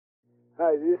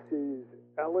Hi, this is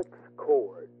Alex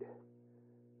Cord.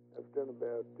 I've done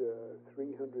about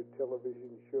 300 television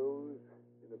shows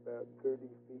and about 30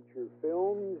 feature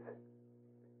films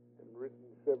and written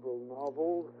several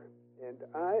novels, and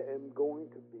I am going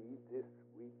to be this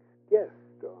week's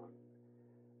guest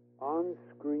on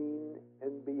Screen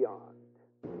and Beyond.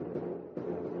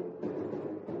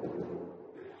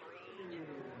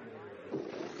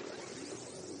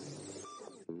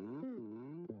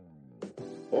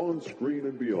 On Screen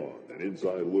and Beyond, an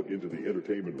inside look into the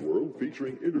entertainment world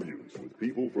featuring interviews with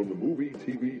people from the movie,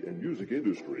 TV, and music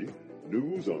industry,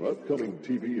 news on upcoming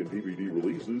TV and DVD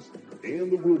releases,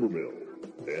 and the rumor mill.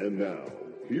 And now,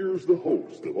 here's the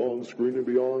host of On Screen and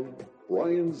Beyond,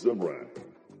 Brian Zemrak.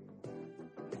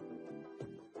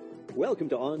 Welcome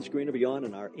to On Screen and Beyond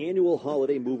and our annual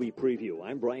holiday movie preview.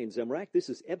 I'm Brian Zemrak. This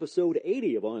is episode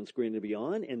 80 of On Screen and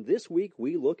Beyond, and this week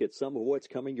we look at some of what's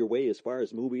coming your way as far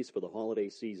as movies for the holiday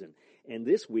season. And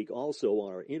this week also,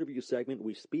 on our interview segment,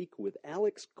 we speak with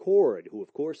Alex Cord, who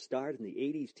of course starred in the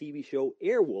 80s TV show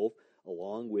Airwolf,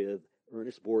 along with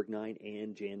Ernest Borgnine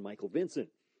and Jan Michael Vincent.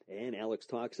 And Alex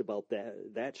talks about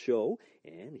that show,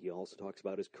 and he also talks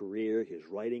about his career, his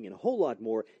writing, and a whole lot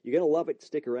more. You're going to love it.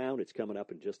 Stick around. It's coming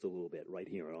up in just a little bit right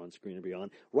here on Screen and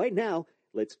Beyond. Right now,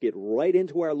 let's get right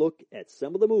into our look at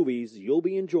some of the movies you'll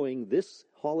be enjoying this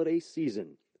holiday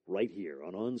season right here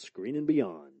on Screen and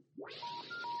Beyond.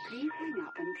 Please hang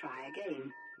up and try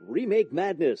again. Remake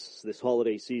Madness this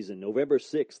holiday season, November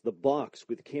 6th, The Box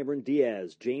with Cameron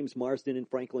Diaz, James Marsden, and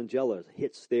Frank Langella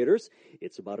hits theaters.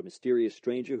 It's about a mysterious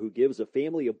stranger who gives a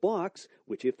family a box,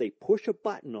 which if they push a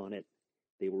button on it,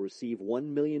 they will receive $1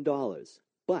 million.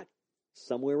 But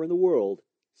somewhere in the world,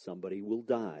 somebody will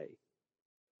die.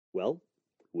 Well,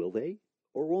 will they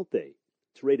or won't they?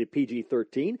 It's rated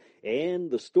PG-13, and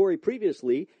the story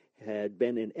previously had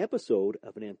been an episode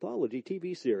of an anthology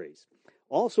TV series.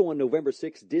 Also on November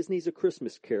 6th, Disney's A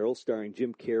Christmas Carol, starring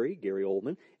Jim Carrey, Gary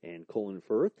Oldman, and Colin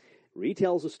Firth,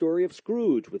 retells the story of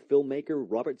Scrooge with filmmaker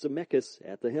Robert Zemeckis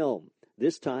at the helm.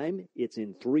 This time, it's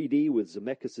in 3D with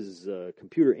Zemeckis'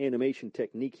 computer animation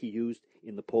technique he used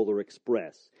in The Polar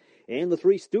Express. And The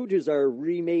Three Stooges are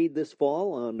remade this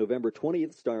fall on November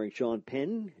 20th, starring Sean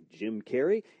Penn, Jim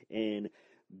Carrey, and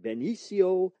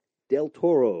Benicio Del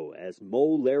Toro as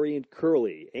Moe, Larry, and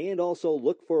Curly, and also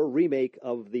look for a remake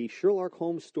of the Sherlock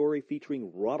Holmes story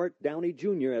featuring Robert Downey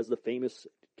Jr. as the famous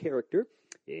character,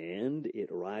 and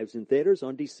it arrives in theaters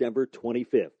on December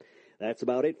 25th. That's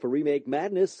about it for Remake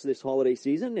Madness this holiday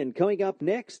season, and coming up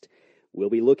next, we'll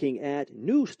be looking at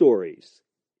new stories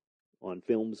on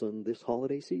films on this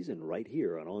holiday season right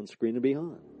here on Screen and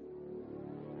Beyond.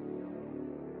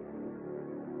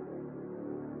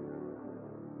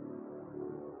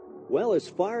 Well, as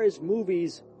far as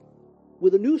movies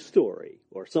with a new story,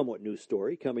 or somewhat new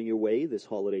story, coming your way this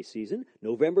holiday season,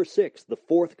 November 6th, The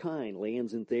Fourth Kind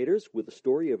lands in theaters with the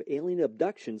story of alien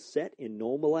abduction set in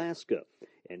Nome, Alaska.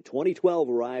 And 2012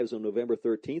 arrives on November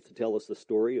 13th to tell us the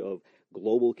story of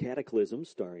Global Cataclysm,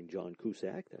 starring John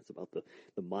Cusack. That's about the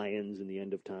Mayans and the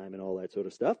end of time and all that sort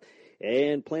of stuff.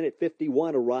 And Planet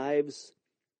 51 arrives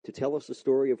to tell us the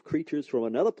story of creatures from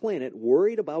another planet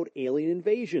worried about alien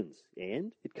invasions.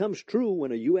 And it comes true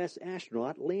when a U.S.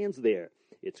 astronaut lands there.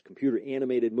 It's a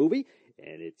computer-animated movie,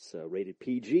 and it's rated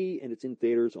PG, and it's in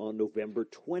theaters on November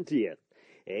 20th.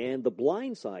 And The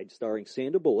Blind Side, starring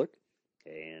Sandra Bullock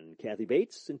and Kathy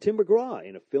Bates and Tim McGraw,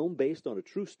 in a film based on a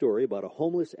true story about a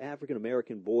homeless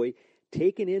African-American boy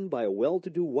taken in by a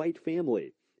well-to-do white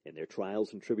family and their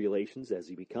trials and tribulations as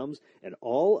he becomes an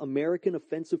all-American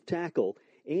offensive tackle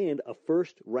and a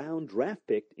first-round draft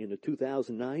pick in the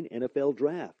 2009 NFL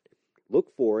Draft. Look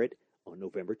for it on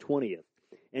November 20th.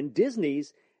 And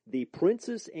Disney's The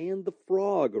Princess and the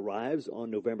Frog arrives on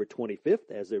November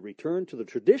 25th as they return to the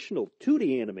traditional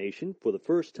 2D animation for the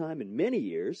first time in many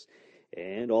years.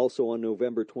 And also on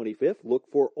November 25th, look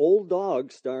for Old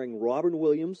Dog, starring Robin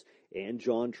Williams and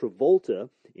John Travolta,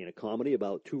 in a comedy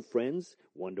about two friends,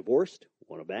 one divorced,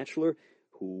 one a bachelor,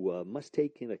 who must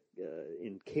take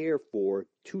in care for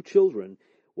two children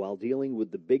while dealing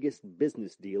with the biggest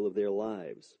business deal of their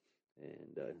lives.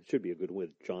 And it should be a good one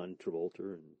with John Travolta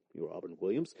and Robin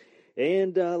Williams.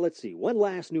 And let's see, one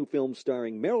last new film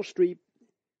starring Meryl Streep,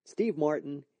 Steve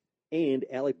Martin, and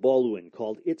Alec Baldwin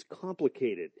called It's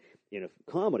Complicated, in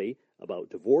a comedy about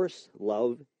divorce,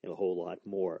 love, and a whole lot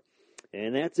more.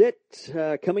 And that's it.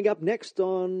 Coming up next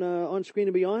on Screen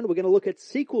and Beyond, we're going to look at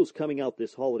sequels coming out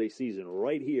this holiday season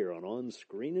right here on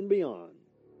Screen and Beyond.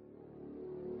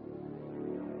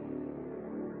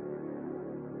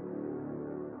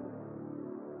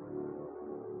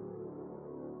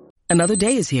 Another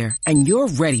day is here, and you're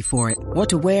ready for it. What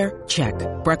to wear? Check.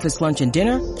 Breakfast, lunch, and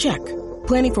dinner? Check.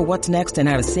 Planning for what's next and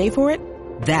how to save for it?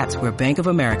 That's where Bank of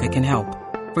America can help.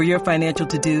 For your financial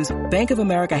to-dos, Bank of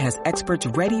America has experts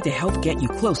ready to help get you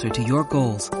closer to your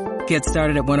goals. Get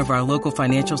started at one of our local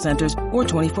financial centers or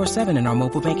 24/7 in our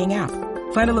mobile banking app.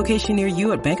 Find a location near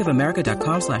you at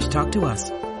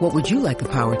bankofamerica.com/talktous. What would you like the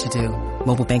power to do?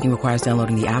 Mobile banking requires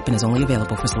downloading the app and is only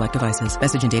available for select devices.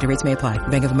 Message and data rates may apply.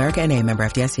 Bank of America N.A., member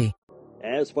FDIC.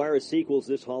 As far as sequels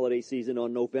this holiday season,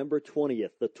 on November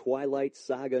 20th, the Twilight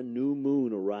Saga New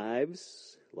Moon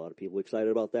arrives. A lot of people excited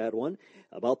about that one.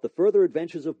 About the further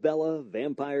adventures of Bella,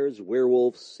 vampires,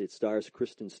 werewolves. It stars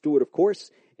Kristen Stewart, of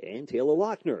course, and Taylor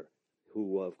Lautner,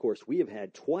 who, of course, we have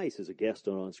had twice as a guest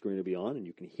on Screen and Beyond, and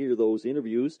you can hear those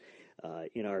interviews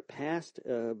in our past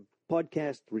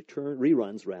podcast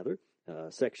reruns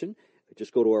section.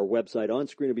 Just go to our website,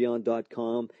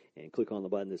 onscreenandbeyond.com, and click on the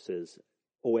button that says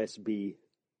OSB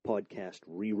Podcast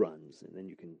Reruns. And then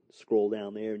you can scroll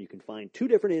down there, and you can find two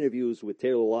different interviews with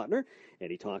Taylor Lautner, and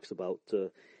he talks about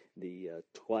the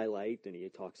Twilight, and he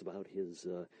talks about his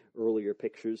earlier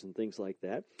pictures and things like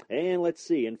that. And let's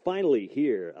see, and finally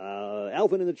here,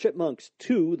 Alvin and the Chipmunks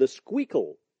 2, The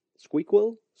Squeakquel.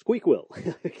 Squeakquel?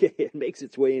 Okay, it makes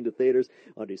its way into theaters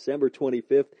on December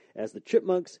 25th as the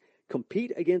Chipmunks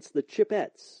compete against the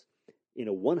Chipettes in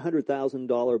a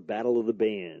 $100,000 Battle of the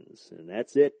Bands. And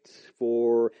that's it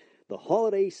for the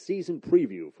holiday season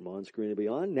preview from On Screen and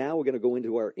Beyond. Now we're going to go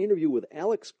into our interview with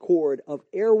Alex Cord of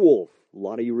Airwolf. A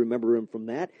lot of you remember him from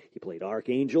that. He played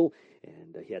Archangel,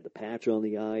 and he had the patch on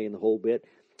the eye and the whole bit.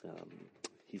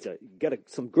 He's got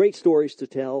some great stories to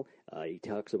tell. He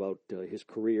talks about his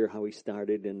career, how he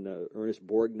started in Ernest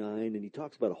Borgnine, and he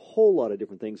talks about a whole lot of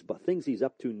different things, but things he's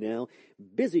up to now.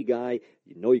 Busy guy.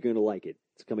 You know you're going to like it.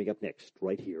 It's coming up next,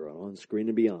 right here on Screen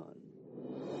and Beyond.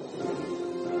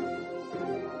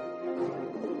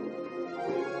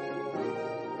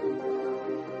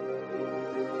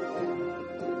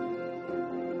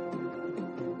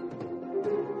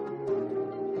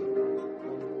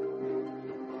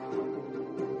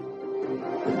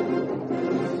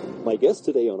 My guest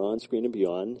today on Screen and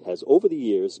Beyond has over the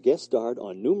years guest starred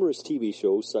on numerous TV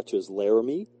shows such as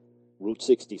Laramie, Route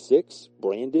 66,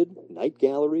 Branded, Night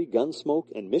Gallery, Gunsmoke,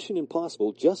 and Mission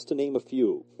Impossible, just to name a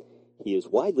few. He is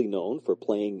widely known for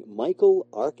playing Michael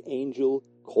Archangel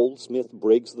Goldsmith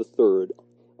Briggs III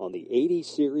on the 80s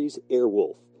series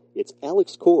Airwolf. It's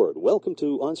Alex Cord. Welcome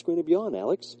to On Screen and Beyond,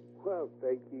 Alex. Well,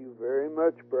 thank you very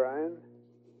much, Brian.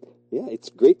 Yeah, it's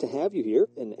great to have you here.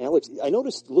 And Alex, I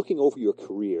noticed looking over your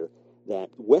career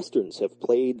that Westerns have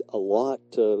played a lot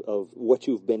of what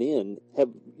you've been in.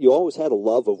 Have you always had a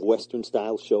love of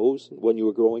Western-style shows when you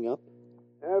were growing up?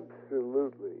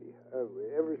 Absolutely.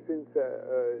 Ever since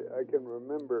I can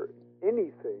remember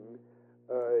anything,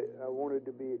 I wanted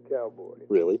to be a cowboy.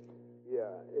 Really?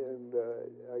 Yeah, and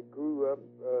I grew up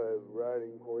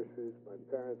riding horses. My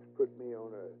parents put me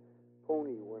on a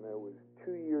pony when I was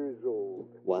 2 years old.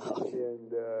 Wow.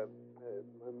 And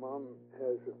my mom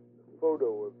has a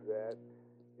photo of that,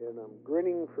 and I'm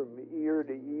grinning from ear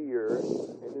to ear,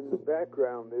 and in the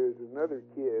background there's another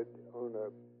kid on a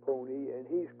pony, and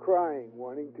he's crying,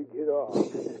 wanting to get off.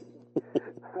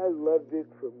 I loved it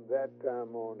from that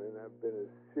time on, and I've been a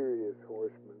serious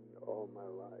horseman all my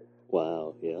life.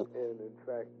 Wow, yeah. And in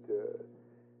fact,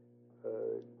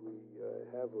 we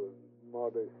have a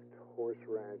modest horse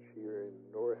ranch here in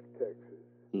North Texas.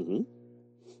 Mm-hmm.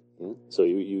 Yeah. So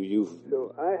you've...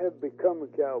 So I have become a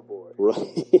cowboy.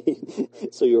 Right.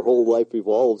 So your whole life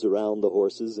revolves around the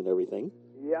horses and everything?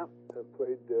 Yeah. I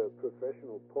played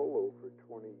professional polo for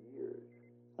 20 years.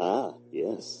 Ah,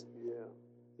 yes. Yeah.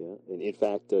 Yeah. And in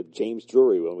fact, James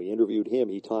Drury, when we interviewed him,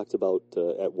 he talked about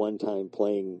at one time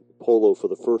playing polo for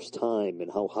the first time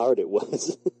and how hard it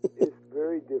was. It's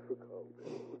very difficult.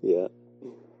 Yeah.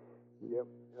 Yep.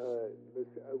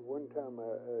 Listen, one time I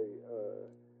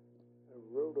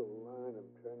wrote a line, I'm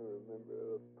trying to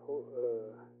remember.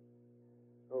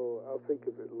 I'll think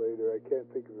of it later. I can't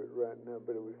think of it right now,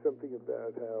 but it was something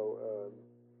about how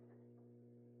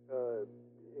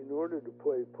in order to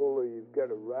play polo, you've got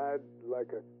to ride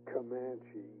like a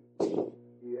Comanche.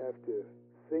 You have to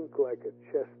think like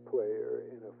a chess player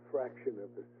in a fraction of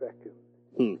a second.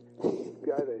 You've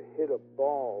got to hit a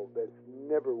ball that's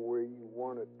never where you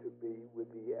want it to be with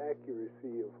the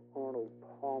accuracy of Arnold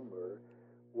Palmer,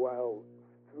 while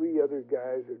 3 other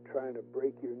guys are trying to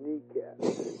break your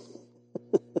kneecaps.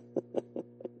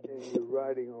 And you're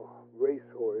riding a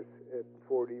racehorse at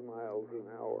 40 miles an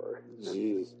hour.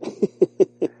 Jeez.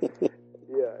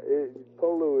 Yeah,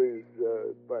 polo is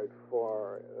by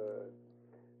far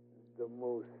the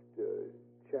most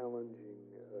challenging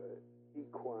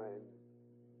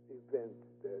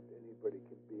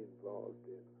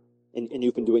And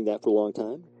you've been doing that for a long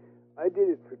time? I did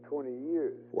it for 20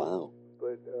 years. Wow.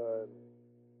 But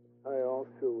I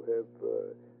also have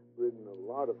ridden a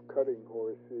lot of cutting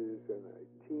horses, and I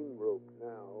team rope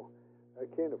now. I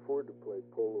can't afford to play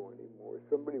polo anymore.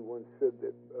 Somebody once said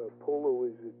that polo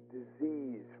is a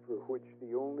disease for which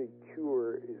the only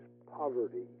cure is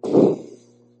poverty. And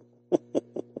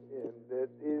that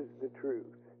is the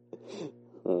truth.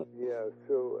 Yeah,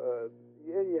 so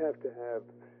you have to have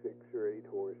 6 or 8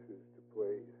 horses to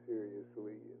play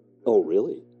seriously. And, oh,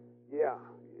 really? Yeah,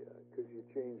 because you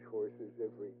change horses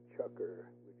every chukker,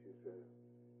 which is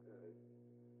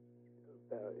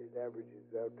it averages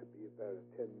out to be about a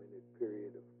 10-minute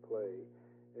period of play,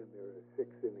 and there are 6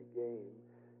 in a game,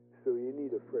 so you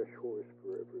need a fresh horse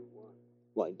for every one.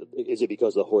 Why, is it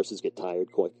because the horses get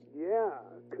tired quick? Yeah,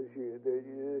 because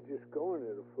you're just going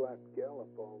at a flat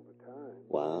gallop all the time.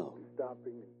 Wow.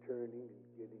 Stopping and turning and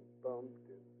getting bumped,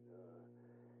 and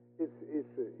it's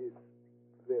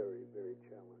very, very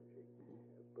challenging.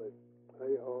 But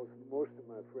most of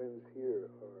my friends here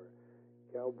are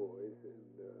cowboys, and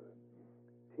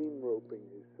team roping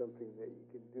is something that you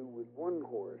can do with one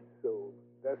horse. So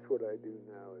that's what I do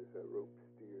now, is I rope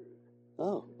steers.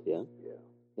 Oh, yeah. Yeah.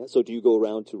 Yeah. So do you go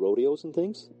around to rodeos and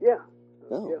things? Yeah.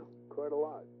 Oh. Yeah, quite a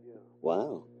lot. Yeah.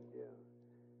 Wow. Yeah.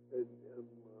 I'm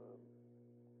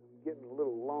getting a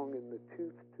little long in the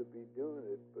tooth to be doing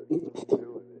it, but I'm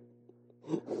doing it.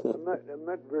 I'm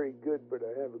not very good, but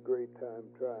I have a great time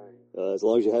trying. As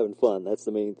long as you're having fun, that's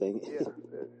the main thing. Yeah,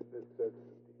 that's the deal.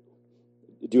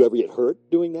 Do you ever get hurt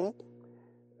doing that?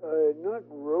 Not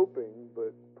roping,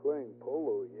 but playing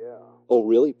polo, yeah. Oh,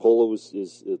 really? Polo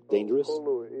is dangerous?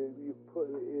 Polo,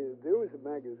 there was a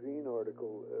magazine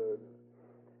article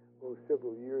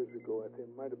several years ago, I think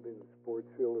it might have been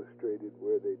Sports Illustrated,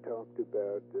 where they talked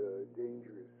about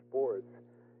dangerous sports.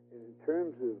 And in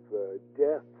terms of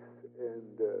deaths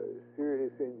and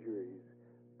serious injuries,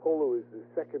 polo is the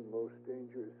second most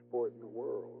dangerous sport in the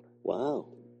world. Wow.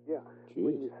 Yeah. Jeez.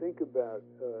 When you think about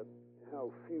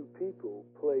how few people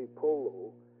play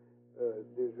polo,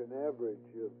 there's an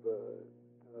average of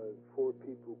 4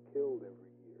 people killed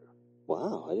every year.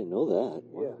 Wow, I didn't know that.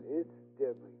 Wow. Yeah, it's a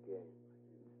deadly game.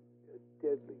 It's a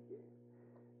deadly game.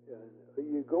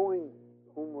 You're going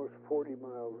almost 40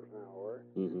 miles an hour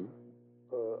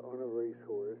on a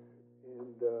racehorse, and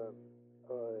the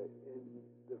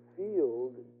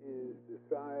field is the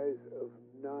size of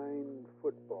 9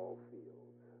 football fields.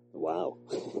 Wow.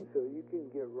 So you can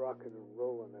get rocking and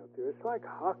rolling out there. It's like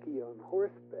hockey on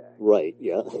horseback. Right,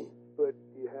 yeah. But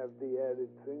you have the added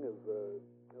thing of a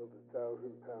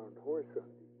 1,000-pound horse under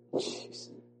you.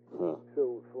 Jeez. Huh.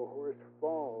 So if a horse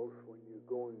falls when you're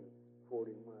going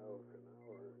 40 miles an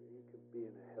hour, you can be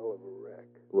in a hell of a wreck.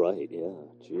 Right, yeah.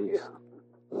 Jeez. Yeah.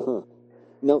 Huh.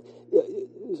 Now,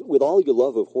 with all your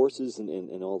love of horses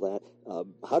and all that,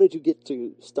 how did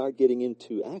you start getting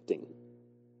into acting?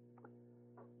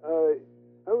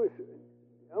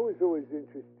 I was always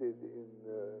interested in.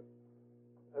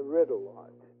 I read a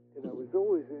lot, and I was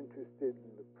always interested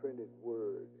in the printed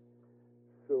word,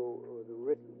 or the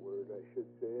written word, I should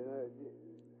say. And I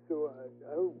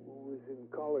was in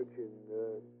college and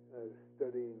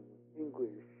studying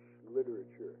English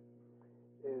literature,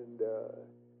 and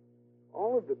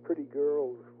all of the pretty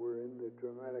girls were in the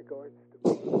dramatic arts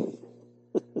department.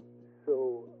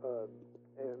 So.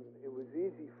 And it was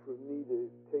easy for me to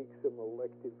take some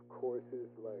elective courses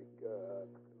like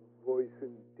voice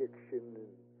and diction and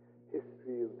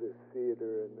history of the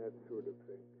theater and that sort of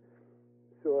thing.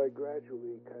 So I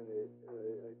gradually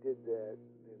I did that.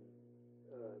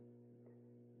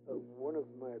 And one of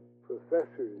my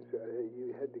professors,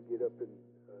 you had to get up and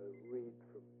read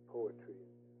from poetry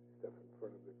and stuff in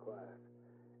front of the class.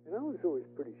 And I was always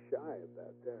pretty shy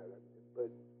about that. But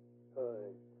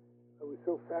I was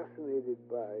so fascinated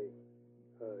by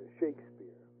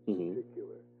Shakespeare in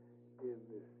particular. And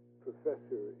this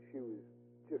professor, she was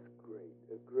just great,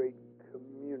 a great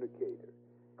communicator.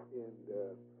 And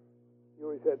you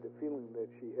always had the feeling that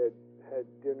she had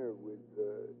dinner with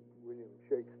William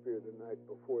Shakespeare the night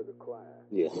before the class.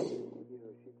 Yeah. You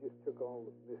know, she just took all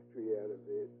the mystery out of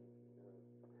it.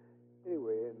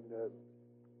 Anyway, and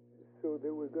so they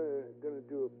were going to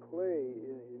do a play,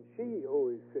 and she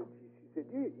always said, she said,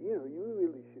 you know, you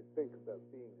really should think about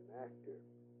being an actor.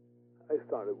 I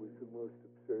thought it was the most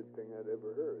absurd thing I'd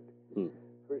ever heard.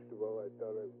 First of all, I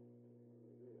thought you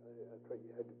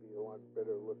had to be a lot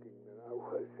better looking than I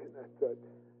was, and I thought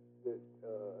that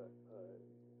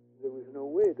there was no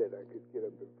way that I could get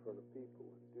up in front of people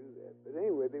and do that. But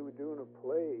anyway, they were doing a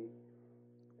play,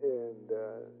 and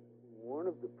one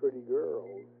of the pretty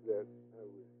girls that I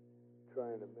was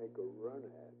trying to make a run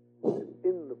at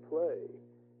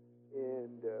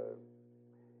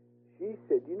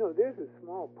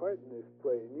small part in this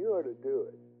play, and you ought to do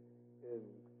it. And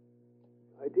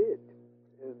I did.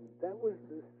 And that was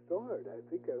the start. I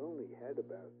think I only had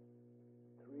about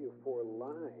 3 or 4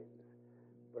 lines,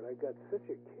 but I got such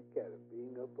a kick out of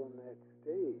being up on that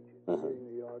stage and hearing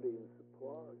the audience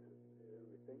applause and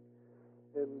everything.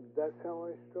 And that's how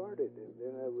I started. And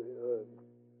then I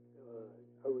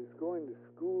was going to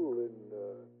school in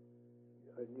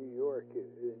New York,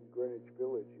 in Greenwich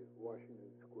Village at Washington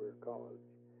Square College.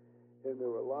 And there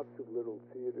were lots of little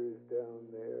theaters down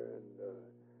there, and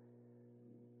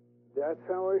that's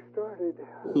how I started,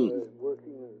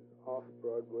 working in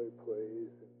off-Broadway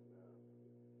plays, and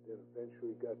then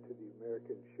eventually got to the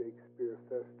American Shakespeare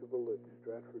Festival at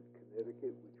Stratford,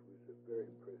 Connecticut, which was a very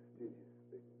prestigious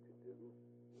thing to do.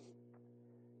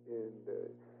 And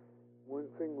one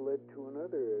thing led to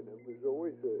another, and it was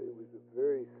always a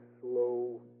very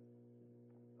slow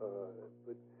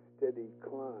but steady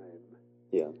climb.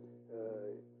 Yeah.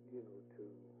 To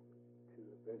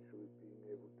eventually being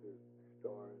able to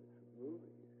star in some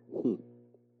movies.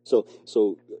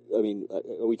 So I mean,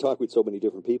 we talk with so many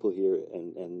different people here,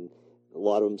 and a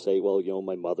lot of them say, well,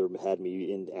 my mother had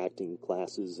me in acting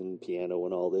classes and piano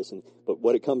and all this, but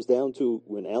what it comes down to,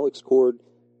 when Alex Cord,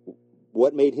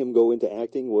 what made him go into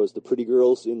acting was the pretty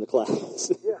girls in the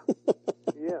class. Yeah,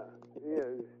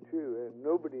 it's true. And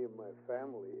nobody in my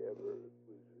family ever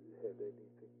had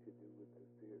anything to do with the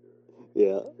theater.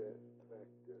 Yeah. In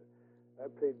fact, I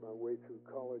paid my way through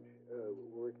college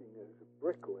working as a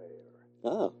bricklayer.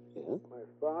 Ah, yeah. My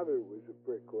father was a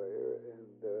bricklayer,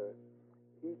 and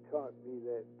he taught me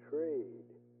that trade,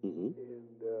 and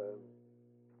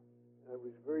I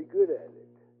was very good at it.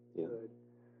 Yeah.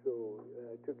 So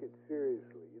I took it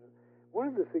seriously. One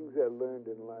of the things I learned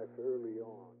in life early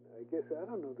on, I guess I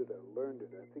don't know that I learned it,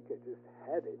 I think I just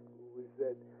had it, was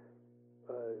that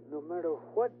no matter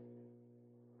what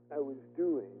I was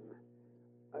doing,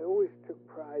 I always took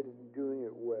pride in doing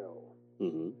it well.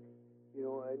 Mm-hmm.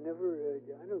 I never,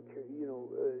 I don't care,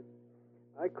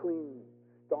 I clean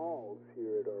stalls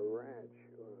here at our ranch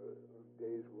on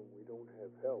days when we don't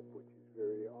have help, which is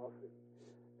very often.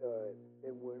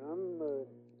 And when I'm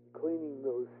cleaning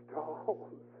those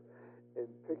stalls and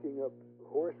picking up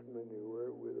horse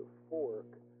manure with a fork,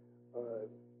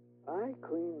 I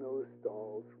clean those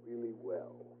stalls really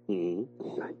well.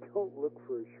 Mm-hmm. I don't look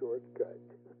for a shortcut.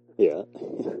 Yeah.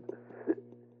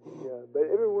 Yeah, but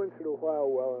every once in a while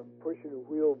I'm pushing a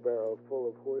wheelbarrow full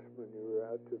of horse manure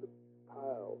out to the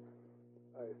pile,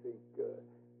 I think,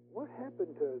 what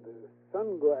happened to the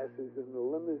sunglasses and the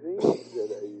limousines that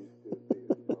I used to be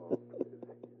involved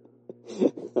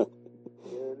with?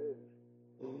 There it is.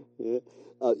 Yeah.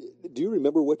 Do you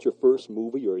remember what your first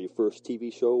movie or your first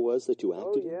TV show was that you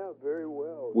acted in? Oh, yeah, very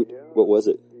well. What was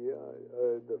it? Yeah,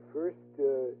 the first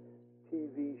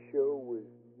TV show was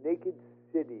Naked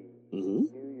City,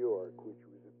 New York, which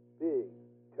was a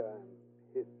big-time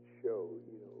hit show.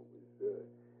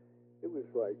 It was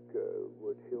like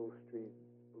what Hill Street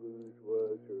Blues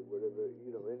was, or whatever.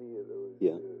 Any of those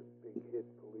big hit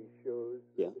police shows.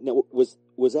 Yeah. Now, was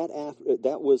that after?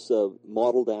 That was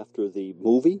modeled after the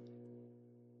movie,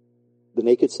 The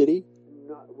Naked City?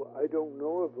 Well, I don't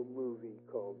know of a movie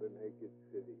called The Naked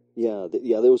City. Yeah,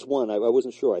 there was one. I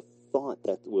wasn't sure. I thought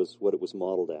that was what it was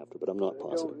modeled after, but I'm not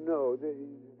positive. I don't know.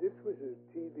 This was a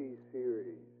TV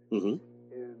series, and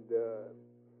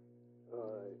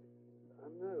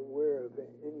I'm not aware of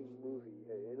any movie.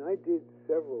 And I did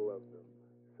several of them,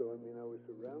 so I was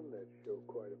around that show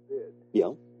quite a bit.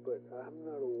 Yeah. But I'm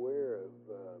not aware of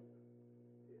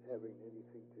it having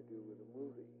anything to do with a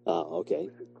movie. Ah,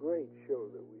 okay. It was a great show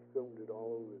that we filmed it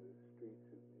all over the streets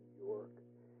of New York,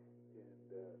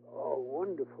 and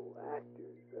wonderful actors.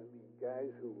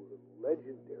 Guys who were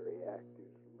legendary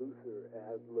actors, Luther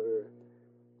Adler.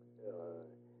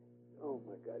 Oh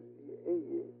my God!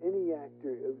 Any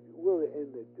actor. And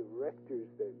the directors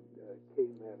that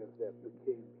came out of that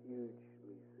became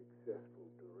hugely successful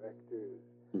directors.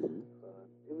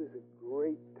 It was a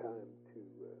great time to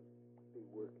be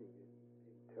working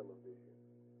in television.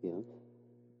 Yeah.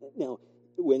 Now,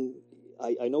 when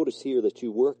I noticed here that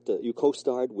you worked, you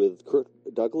co-starred with Kirk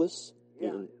Douglas. Yeah,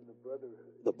 in The Brotherhood.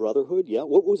 The Brotherhood, yeah.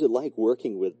 What was it like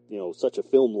working with, such a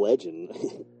film legend?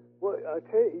 Well, I'll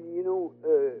tell you,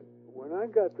 when I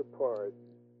got the part,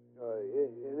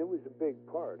 and it was a big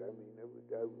part. I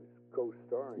was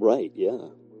co-starring right, yeah. in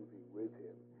the movie with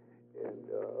him, and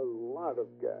a lot of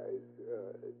guys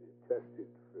tested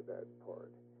for that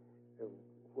part. And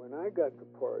when I got the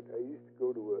part, I used to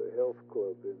go to a health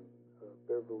club in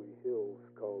Beverly Hills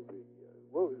called the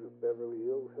Beverly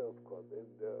Hills Health Club,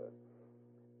 and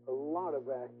a lot of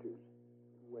actors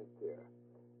went there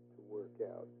to work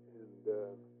out.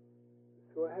 And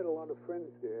so I had a lot of friends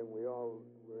there, and we all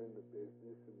were in the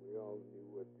business, and we all knew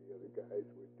what the other guys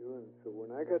were doing. So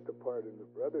when I got the part in the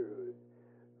Brotherhood,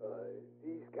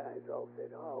 these guys all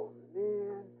said, "Oh,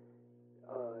 man,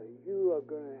 you are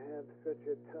going to have such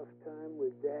a tough time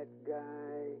with that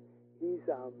guy. He's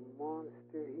a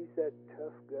monster. He's that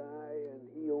tough guy, and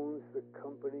he owns the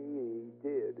company." He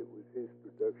did. It was his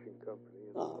production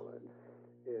company and all that.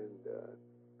 And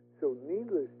so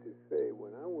needless to say,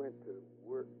 when I went to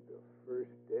work the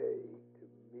first day to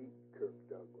meet Kirk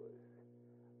Douglas,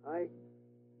 I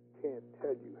can't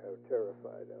tell you how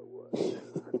terrified I was.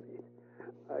 I mean,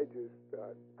 I just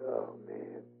thought, oh,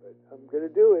 man, but I'm going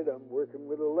to do it. I'm working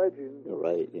with a legend.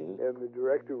 Right, yeah. And the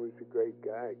director was a great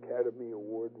guy, Academy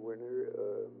Award winner,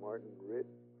 Martin Ritt.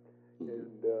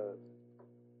 And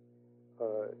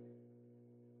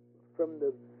from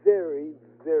the very,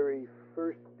 very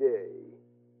first day,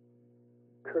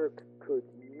 Kirk could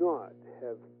not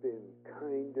have been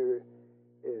kinder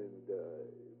and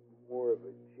more of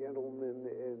a gentleman,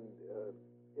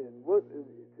 and what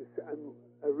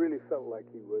I really felt like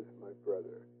he was my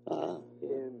brother. Yeah.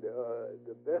 And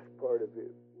the best part of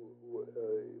it,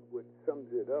 what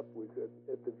sums it up, was that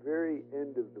at the very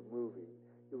end of the movie,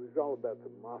 it was all about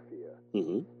the mafia.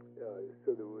 Mm-hmm.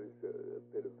 So there was a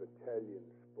bit of Italian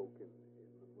spoken in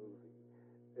the movie,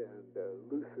 and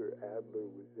Luther Adler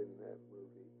was in that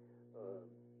movie, and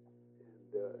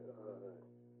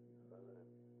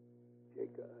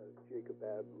Jacob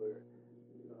Adler.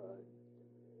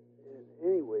 And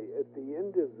anyway, at the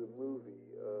end of the movie,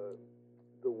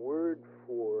 the word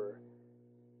for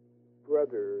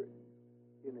brother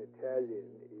in Italian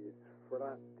is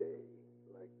frate,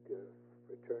 like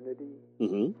fraternity,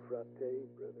 Mm-hmm. frate,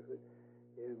 brotherhood.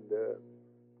 And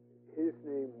his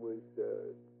name was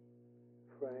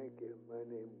Frank, and my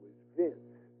name was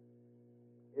Vince.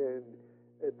 And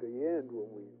at the end, when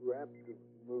we wrapped the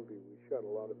movie, we shot a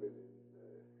lot of it in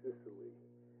Sicily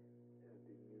and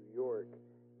in New York.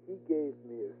 He gave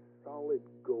me a solid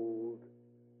gold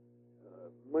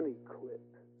money clip.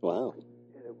 Wow.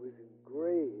 And it was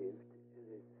engraved, and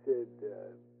it said,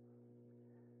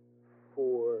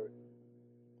 for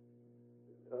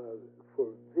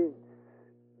Vince,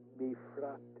 mi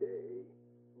frate,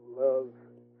 love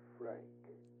Frank.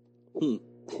 Hmm.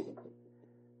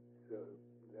 So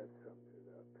that sums it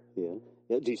up. Yeah.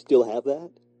 Yeah. Do you still have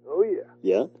that? Oh, yeah.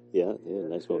 Yeah. Yeah. Yeah.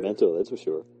 Nice memento, that's for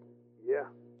sure. Yeah.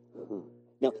 Uh-huh.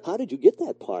 Now, how did you get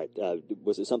that part?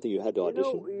 Was it something you had to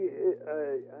audition? You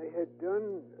know, I had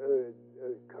done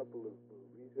a couple of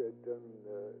movies. I'd done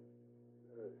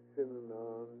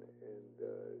Synanon and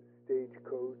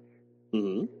Stagecoach,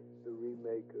 Mm-hmm. the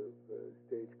remake of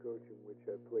Stagecoach, in which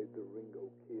I played the Ringo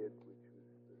Kid, which was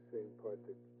the same part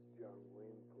that John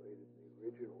Wayne played in the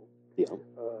original. Yeah.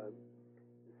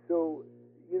 So,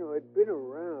 you know, I'd been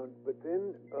around, but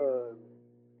then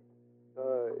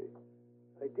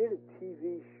I did a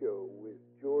TV show with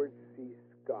George C.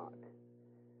 Scott,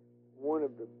 one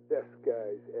of the best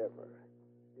guys ever,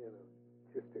 you know,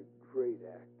 just a great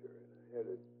actor, and I had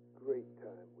a great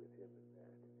time with him in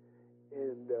that.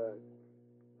 And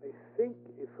I think,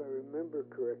 if I remember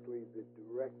correctly, the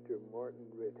director, Martin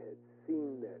Ritt, had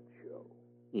seen that show,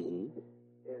 Mm-hmm.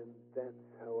 and that's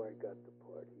how I got the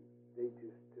part. They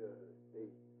just,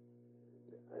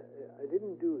 I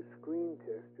didn't do a screen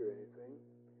test or anything.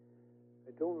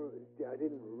 I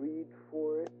didn't read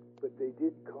for it, but they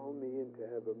did call me in to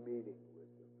have a meeting with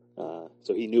them.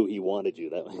 So he knew he wanted you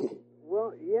that way.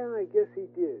 Well, yeah, I guess he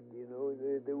did. You know,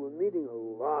 they were meeting a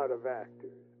lot of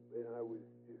actors, and I was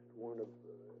just one of,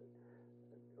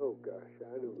 oh gosh,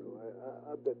 I don't know.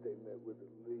 I bet they met with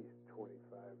at least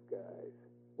 25 guys.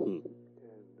 Hmm. And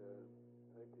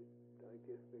I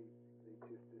guess they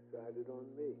just decided on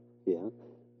me. Yeah.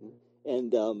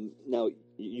 And now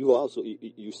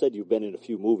you said you've been in a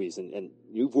few movies, and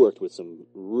you've worked with some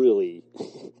really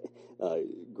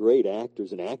great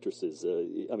actors and actresses.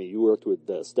 I mean, you worked with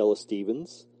Stella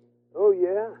Stevens. Oh,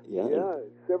 yeah. Yeah. Yeah,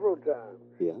 several times.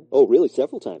 Yeah. Oh, really?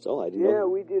 Several times? Oh, I didn't know. Yeah,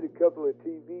 we did a couple of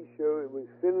TV shows. It was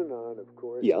Synanon, of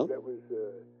course. Yeah. That was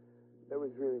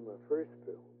really my first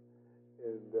film.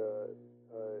 And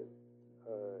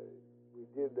we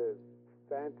did the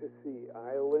Fantasy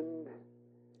Island.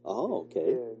 Oh,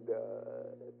 okay. And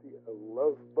a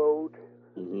Love Boat.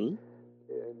 Mm-hmm.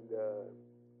 And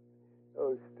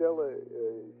Stella,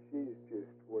 she's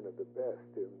just one of the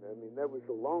best. And I mean, that was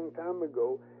a long time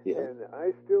ago. Yeah. And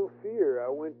I still fear. I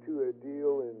went to a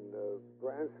deal in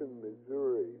Branson,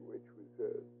 Missouri, which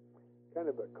was kind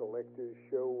of a collector's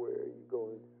show where you go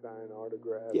and sign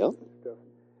autographs Yep. and stuff.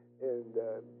 And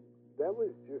that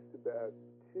was just about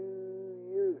 2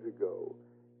 years years ago,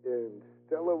 and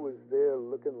Stella was there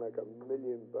looking like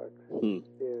 $1,000,000,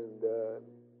 and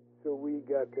so we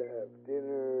got to have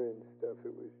dinner and stuff.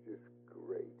 It was just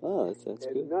great. Oh, that's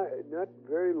and good. Not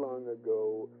very long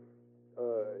ago,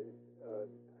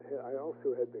 I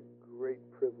also had the great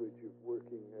privilege of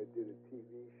working. I did a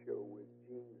TV show with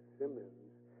Gene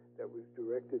Simmons that was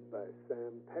directed by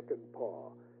Sam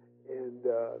Peckinpah, and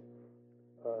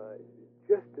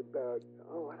just about,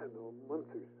 I don't know, a month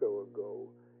or so ago,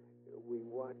 we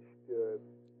watched the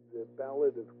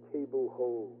Ballad of Cable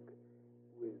Hogue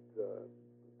with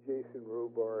Jason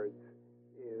Robards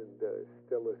and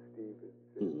Stella Stevens.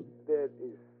 And that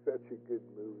is such a good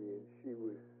movie, and she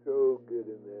was so good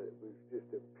in that. It was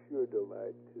just a pure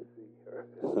delight to see her.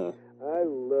 I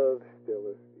love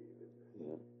Stella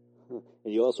Stevens. Yeah.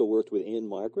 And you also worked with Anne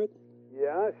Margaret?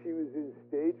 Yeah, she was in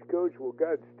Stagecoach. Well,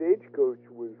 God, Stagecoach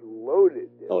was loaded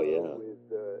with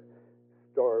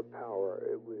star power.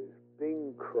 It was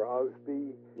Bing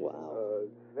Crosby, wow,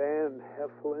 Van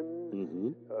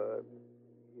Heflin.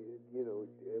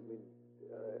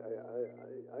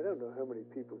 I don't know how many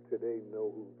people today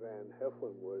know who Van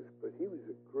Heflin was, but he was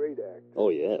a great actor. Oh,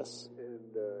 yes.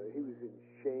 And he was in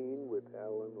Shane with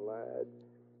Alan Ladd.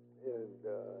 And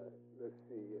let's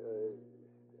see,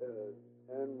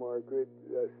 Anne Margaret,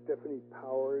 Stephanie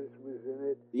Powers was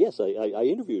in it. Yes, I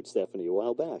interviewed Stephanie a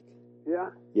while back.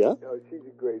 Yeah? Yeah? Oh, she's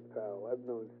a great pal. I've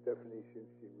known Stephanie since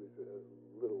she was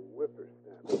a little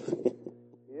whippersnapper.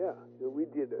 Yeah, so we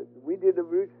did a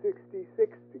Route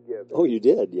 66 together. Oh, you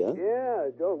did, yeah? Yeah,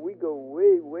 we go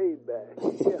way, way back.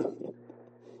 Yeah.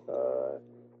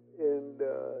 And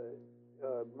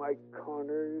Mike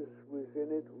Connors was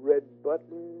in it. Red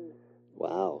Buttons.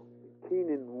 Wow.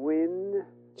 Keenan Wynn.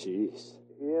 Jeez.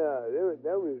 Yeah,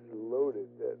 that was loaded,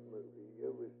 that movie.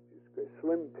 It was just great.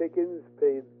 Slim Pickens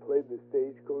played the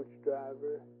Stagecoach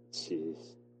driver.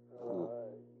 Jeez.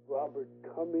 Robert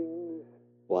Cummings.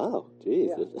 Wow, jeez.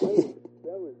 Yeah,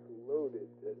 that was loaded,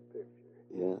 that picture.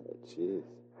 Yeah, jeez.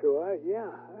 So I've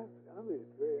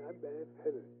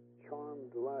had a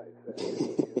charmed life,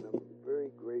 actually, and I'm very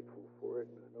grateful for it,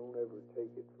 and I don't ever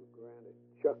take it for granted.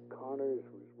 Chuck Connors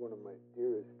was one of my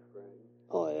dearest friends.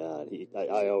 Oh, yeah,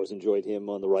 I always enjoyed him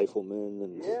on The Rifleman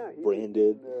and he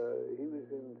Branded. He was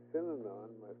in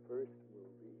Synanon, my first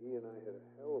movie. He and I had a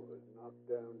hell of a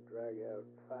knockdown, drag-out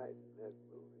fight in that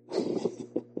movie.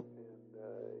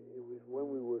 It was when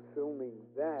we were filming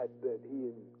that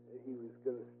he was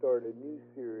going to start a new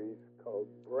series called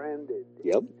Branded.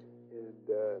 Yep.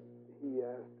 And he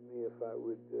asked me if I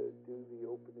would do the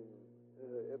opening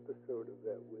episode of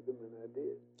that with him, and I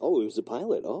did. Oh, it was a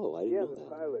pilot. Oh, I didn't know that. Yeah,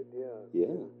 the pilot, Yeah.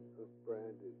 Of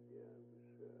Branded,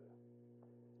 yeah.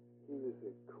 He was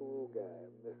a cool guy.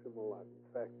 I miss him a lot. In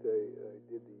fact, I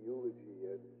did the eulogy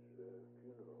at his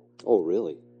funeral. Oh,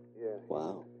 really? Yeah.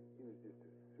 Wow. He was just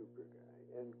a super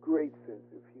guy. And great sense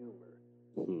of humor.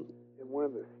 And one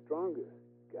of the strongest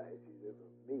guys you'd ever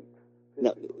meet.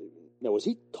 Now, was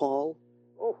he tall?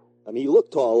 Oh. I mean, he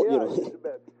looked tall, yeah, you know. He was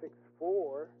about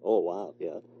 6'4". Oh, wow,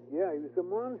 yeah. Yeah, he was a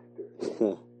monster.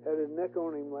 Had a neck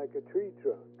on him like a tree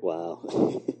trunk. Wow.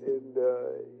 And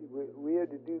we had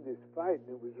to do this fight,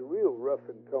 and it was a real rough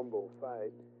and tumble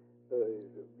fight.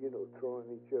 Throwing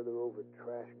each other over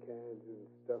trash cans and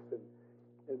stuff.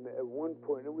 And at one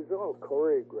point, it was all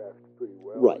choreographed pretty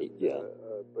well. Right, and, yeah.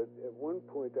 But at one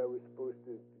point, I was supposed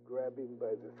to grab him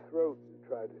by the throat and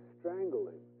try to strangle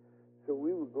him. So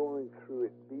we were going through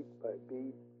it beat by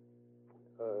beat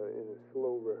in a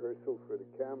slow rehearsal for the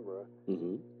camera.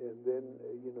 Mm-hmm. And then,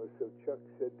 so Chuck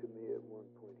said to me at one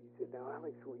point, he said, "Now,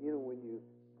 Alex, when you..."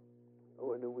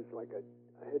 Oh, and it was like I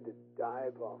had to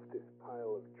dive off this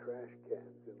pile of trash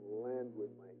cans and land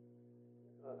with my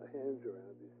hands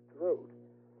around his throat.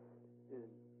 And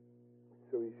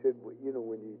so he said, when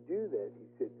you do that, he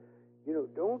said,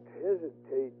 don't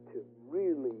hesitate to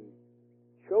really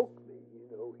choke me.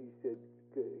 He said,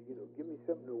 give me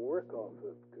something to work off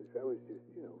of, because I was just,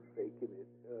 faking it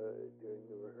during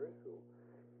the rehearsal.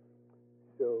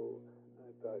 So I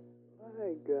thought,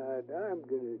 my God, I'm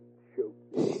going to choke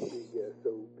this big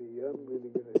SOB. I'm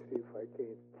really going to see if I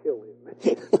can't kill him.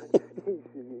 He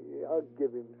said, I'll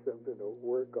give him something to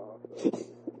work off of.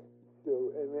 So,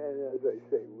 and as I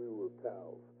say, we were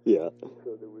pals. Yeah.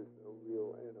 So there was no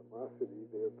real animosity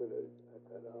there, but I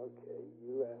thought, okay,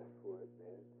 you asked for it,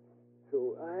 man.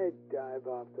 So I dive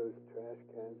off those trash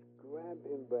cans, grab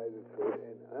him by the throat,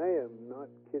 and I am not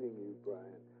kidding you,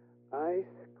 Brian. I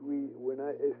squeezed,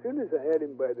 as soon as I had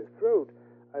him by the throat,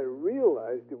 I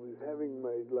realized it was having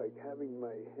my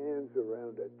hands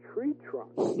around a tree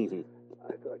trunk.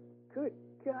 I thought, good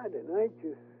God, and I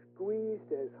just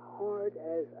squeezed as hard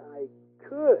as I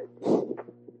could,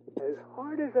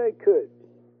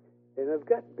 and I've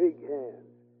got big hands,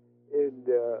 and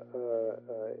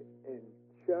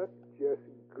Chuck just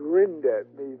grinned at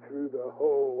me through the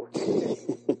whole thing.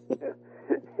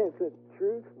 And the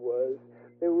truth was,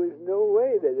 there was no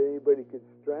way that anybody could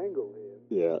strangle him.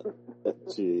 Yeah.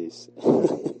 Jeez.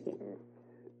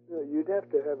 No, you'd have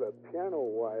to have a piano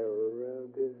wire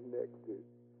around his neck to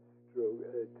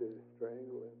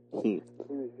strangle him.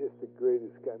 He was just the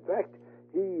greatest guy. In fact,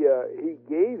 he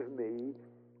gave me,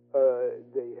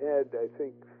 they had, I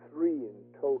think, 3 in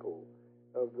total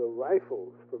of the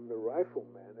rifles from the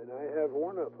Rifleman, and I have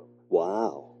one of them.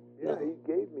 Wow. Yeah, he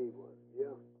gave me one.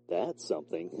 Yeah. That's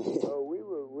something. Oh, we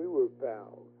were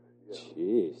pals. Yeah.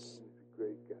 Jeez. He's a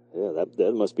great guy. Yeah,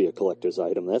 that must be a collector's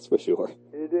item, that's for sure.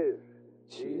 It is.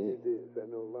 Jeez. It is. I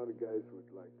know a lot of guys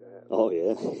would like to have it. Oh,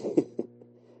 yeah.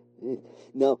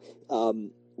 Now,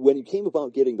 when you came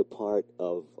about getting the part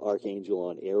of Archangel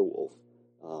on Airwolf,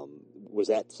 was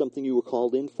that something you were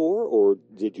called in for, or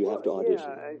did you have to audition?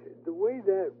 Yeah, the way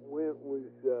that went was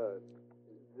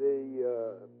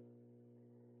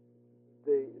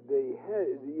they had,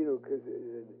 because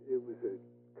it was a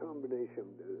combination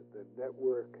of the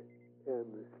network and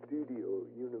the studio,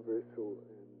 Universal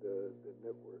and the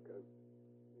network.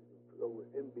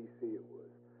 NBC it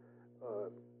was.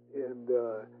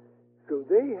 So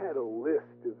they had a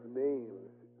list of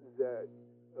names that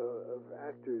of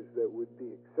actors that would be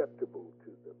acceptable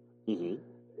to them. Mm-hmm.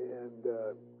 And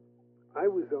I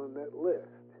was on that list,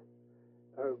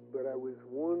 but I was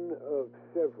one of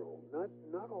several,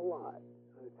 not a lot.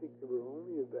 I think there were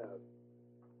only about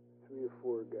 3 or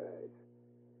 4 guys,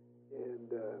 and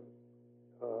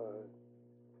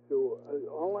so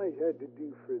all I had to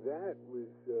do for that was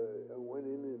I went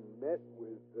in and met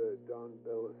with Don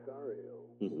Belisario,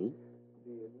 Mm-hmm.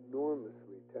 the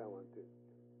enormously talented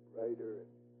writer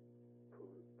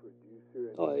and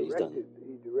producer, and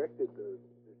he directed the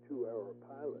 2-hour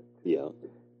pilot. Yeah.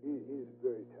 He's a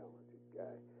very talented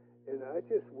guy. And I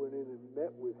just went in and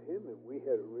met with him, and we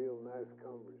had a real nice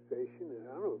conversation, and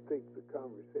I don't think the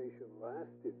conversation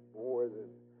lasted more than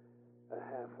a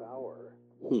half hour.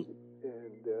 And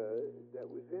that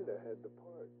was it. I had the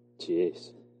part.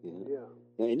 Jeez. Yeah.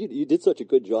 Yeah. And you did such a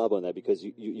good job on that because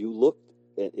you looked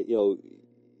at,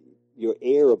 your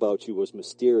air about you was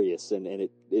mysterious, and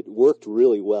it worked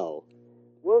really well.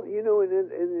 Well, and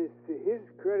it's to his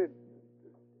credit,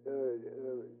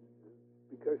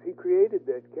 because he created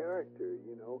that character,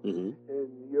 Mm-hmm. and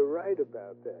you're right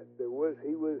about that. He was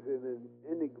an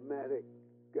enigmatic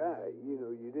guy.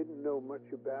 You didn't know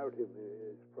much about him in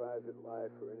his private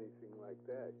life or anything like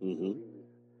that. Mm-hmm. He was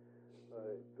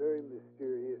a very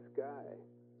mysterious guy.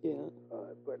 Yeah.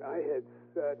 But I had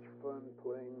such fun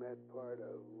playing that part.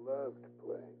 I loved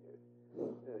playing it.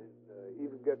 And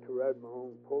even got to ride my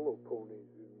own polo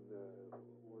ponies in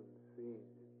one scene.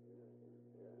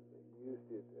 They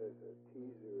used it as a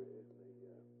teaser in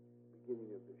the beginning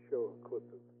of the show, a clip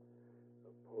of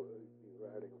me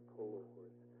riding a polo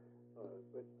horse.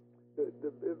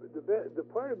 But the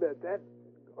part about that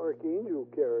Archangel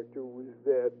character was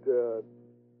that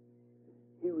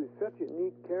he was such a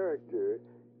neat character.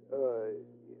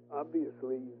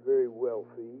 Obviously very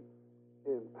wealthy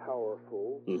and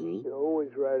powerful, Mm-hmm.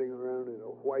 Always riding around in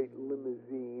a white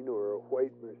limousine or a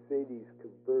white Mercedes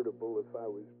convertible if I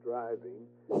was driving,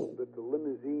 but the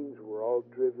limousines were all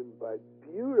driven by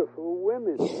beautiful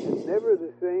women, and never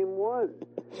the same one,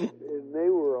 and they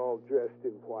were all dressed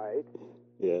in white.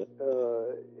 Yeah.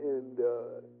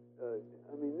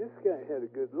 I mean, this guy had a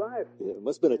good life. Yeah, it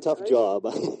must have been a tough job.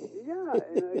 Yeah,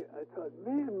 and I thought,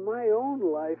 man, my own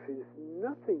life is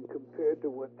nothing compared to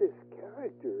what this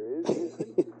character is.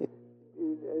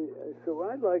 So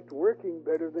I liked working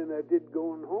better than I did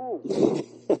going home.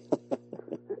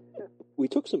 We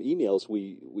took some emails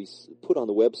we put on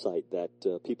the website that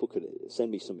people could send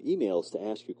me some emails to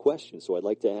ask you questions. So I'd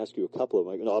like to ask you a couple of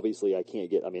them. And obviously, I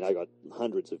got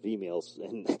hundreds of emails,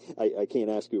 and I can't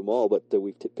ask you them all, but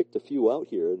we've picked a few out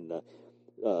here. And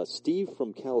Steve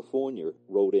from California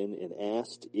wrote in and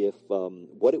asked if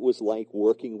what it was like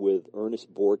working with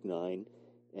Ernest Borgnine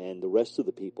and the rest of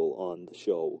the people on the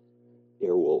show,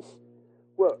 Airwolf.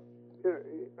 Well,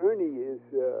 Ernie is...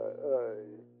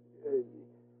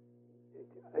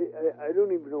 I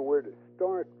don't even know where to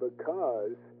start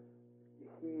because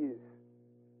he's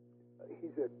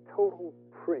a total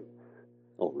prince.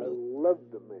 Oh, really? I love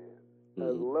the man. Mm-hmm.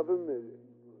 I love him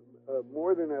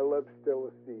more than I love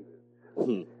Stella Stevens.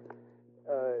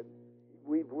 Mm-hmm.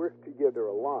 We've worked together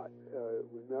a lot.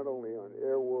 Not only on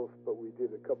Airwolf, but we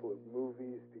did a couple of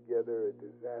movies together, a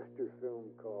disaster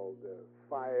film called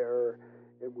Fire,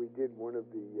 and we did one of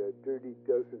the Dirty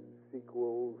Dozen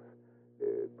sequels.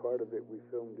 Part of it we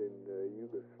filmed in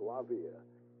Yugoslavia.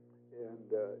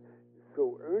 And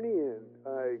so Ernie and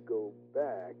I go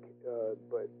back,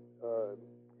 but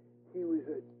he was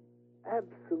an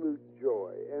absolute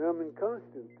joy, and I'm in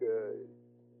constant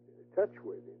touch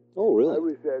with him. Oh, really? I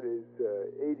was at his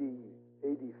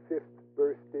 85th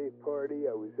birthday party.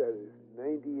 I was at his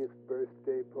 90th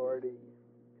birthday party.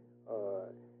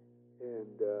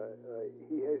 And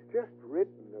he has just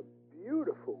written a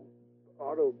beautiful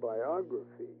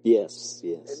autobiography. Yes,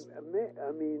 yes. And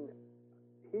I mean,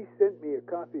 he sent me a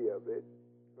copy of it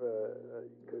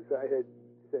because I had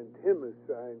sent him a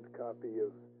signed copy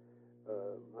of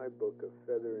my book, A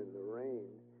Feather in the Rain,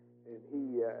 and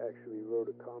he actually wrote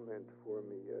a comment for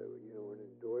me, an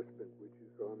endorsement, which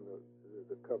is on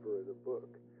the cover of the book.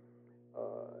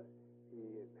 He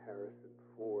and Harrison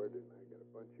Ford, and I got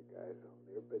a bunch of guys on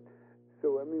there. But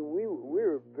so I mean,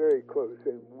 we're very close,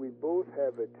 and we both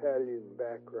have Italian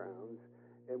backgrounds,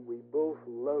 and we both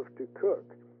love to cook.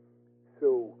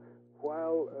 So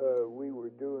while we were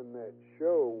doing that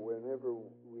show, whenever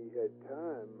we had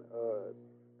time,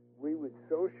 we would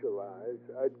socialize.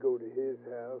 I'd go to his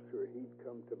house, or he'd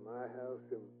come to my house,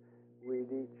 and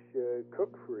we'd each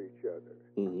cook for each other.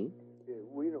 Mm-hmm.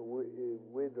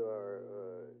 With our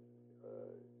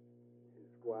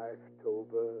his wife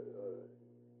Tova,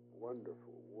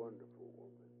 wonderful woman.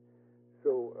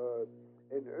 So,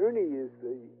 and Ernie is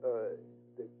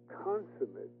the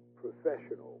consummate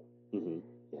professional. Mm-hmm.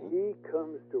 Yeah. He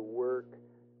comes to work.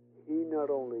 He not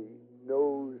only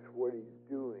knows what he's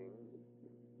doing,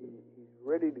 he's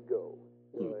ready to go.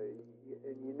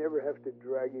 And you never have to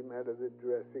drag him out of the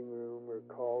dressing room or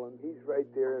call him. He's right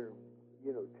there,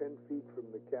 10 feet from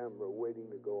the camera, waiting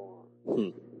to go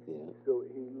on. Yeah. So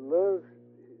he loves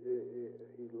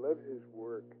his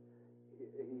work.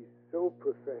 He's so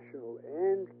professional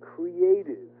and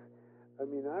creative. I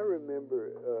mean, I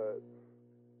remember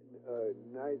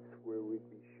nights where we'd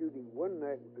be shooting. One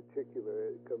night in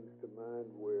particular, it comes to mind,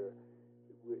 where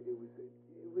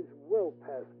it was well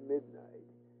past midnight,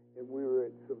 and we were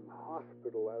at some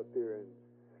hospital out there in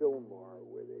Sylmar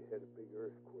where they had a big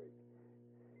earthquake.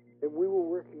 And we were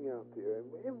working out there,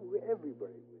 and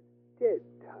everybody was dead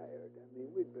tired. I mean,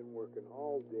 we'd been working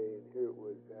all day, and here it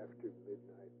was after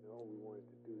midnight, and all we wanted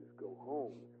to do is go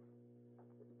home.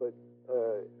 But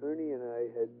Ernie and I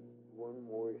had one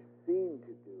more scene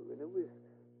to do, and it was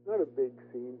not a big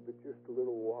scene, but just a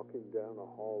little walking down a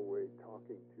hallway,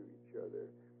 talking to each other.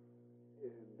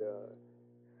 And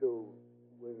so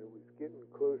when it was getting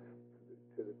close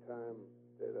to the time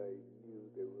that I knew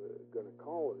they were going to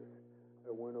call us,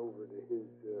 I went over to his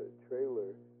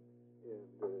trailer and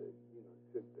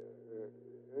said,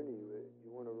 Ernie, you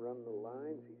want to run the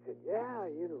lines? He said, yeah,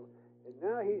 And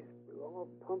now he's all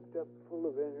pumped up, full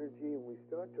of energy, and we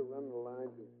start to run the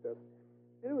lines and stuff.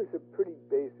 And it was a pretty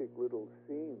basic little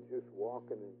scene, just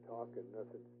walking and talking,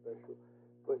 nothing special.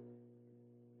 But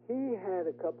he had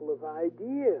a couple of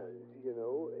ideas,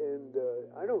 and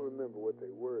I don't remember what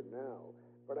they were now,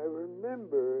 but I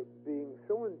remember being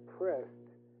so impressed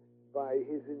by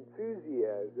his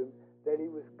enthusiasm that he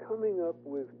was coming up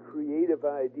with creative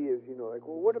ideas, like,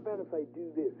 well, what about if I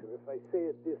do this, or if I say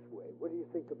it this way? What do you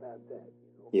think about that?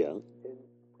 Yeah. And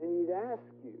he'd ask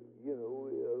you,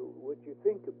 what you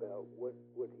think about what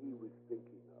he was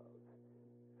thinking of.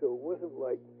 So it wasn't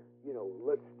like,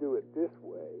 let's do it this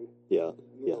way. Yeah.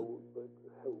 But,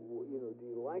 do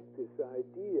you like this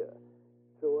idea?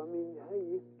 So, I mean, hey,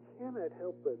 you cannot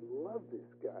help but love this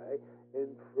guy.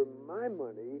 And for my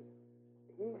money,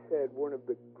 he's had one of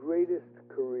the greatest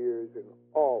careers in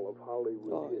all of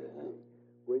Hollywood history.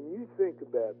 When you think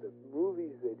about the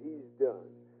movies that he's done,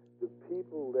 the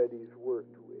people that he's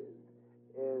worked with,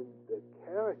 and the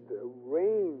character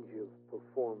range of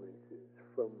performances,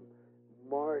 from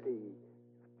Marty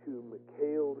to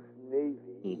McHale's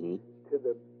Navy to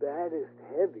the baddest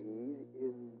heavy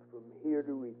in From Here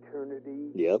to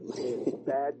Eternity, Yep. and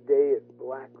Bad Day at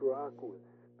Black Rock with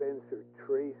Spencer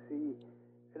Tracy.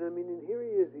 And I mean, and here he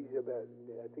is,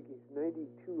 I think he's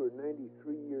 92 or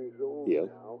 93 years old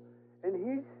now, and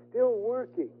he's still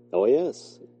working. Oh,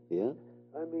 yes. Yeah.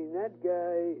 I mean, that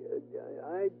guy,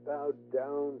 I bowed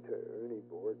down to Ernie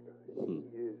Borgnine.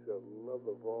 He is a love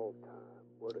of all time.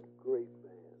 What a great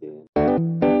man. Yeah.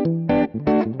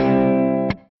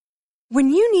 When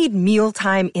you need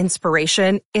mealtime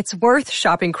inspiration, it's worth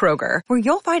shopping Kroger, where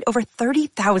you'll find over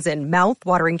 30,000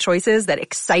 mouth-watering choices that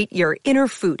excite your inner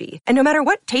foodie. And no matter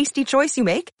what tasty choice you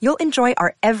make, you'll enjoy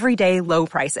our everyday low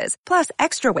prices, plus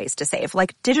extra ways to save,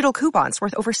 like digital coupons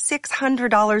worth over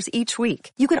 $600 each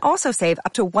week. You can also save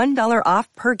up to $1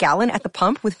 off per gallon at the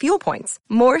pump with fuel points.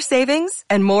 More savings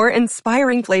and more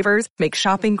inspiring flavors make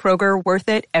shopping Kroger worth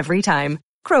it every time.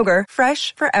 Kroger,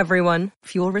 fresh for everyone.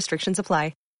 Fuel restrictions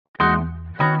apply.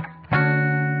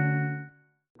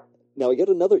 Now, I got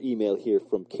another email here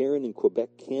from Karen in Quebec,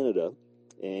 Canada,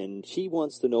 and she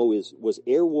wants to know, was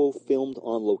Airwolf filmed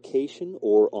on location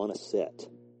or on a set?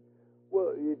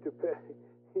 Well, it depends.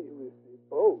 It was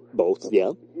both. Both,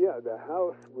 yeah. Yeah, the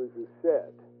house was a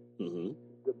set. Mm-hmm.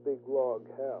 The big log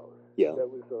house. Yeah. That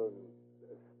was on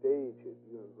a stage at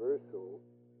Universal.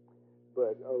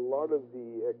 But a lot of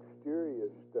the exterior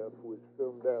stuff was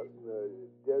filmed out in the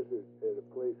desert at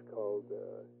a place called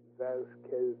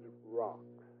Vasquez Rocks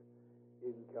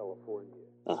in California.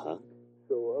 Uh-huh.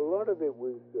 So a lot of it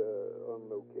was on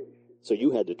location. So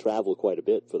you had to travel quite a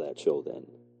bit for that show then?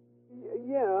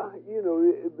 Yeah, it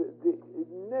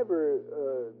never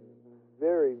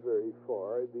very, very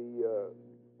far. The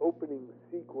opening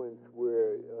sequence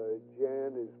where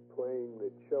Jan is playing the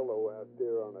cello out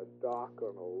there on a dock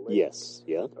on a lake. Yes,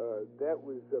 yeah. That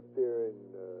was up there in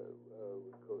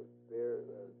we call it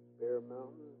Bear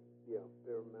Mountain. Yeah,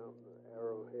 Bear Mountain or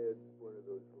Arrowhead, one of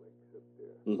those lakes up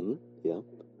there. Mm-hmm. Yeah. In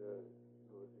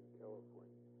Northern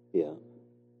California. Yeah.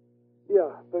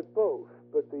 Yeah, but both.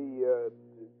 But the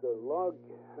log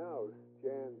house,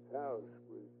 Jan's house,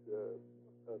 was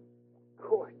a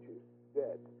gorgeous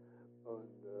set on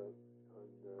the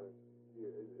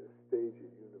stage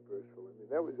at Universal. I mean,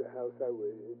 that was a house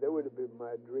that would have been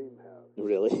my dream house.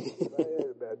 Really? If I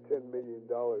had about $10 million,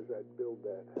 I'd build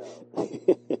that house.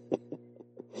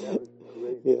 That was a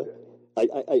great set.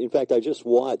 I in fact, I just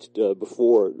watched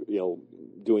before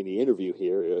doing the interview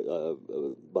here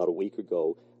about a week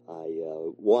ago. I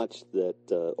watched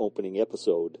that opening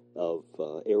episode of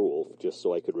Airwolf just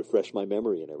so I could refresh my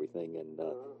memory and everything, and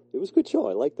it was a good show.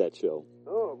 I liked that show.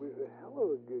 Oh, it was a hell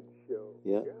of a good show.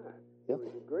 Yeah. God, yeah. It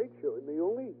was a great show, and the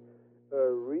only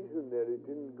reason that it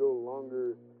didn't go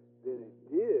longer than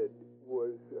it did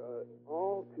was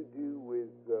all to do with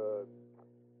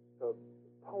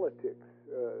politics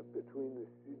between the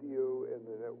studio and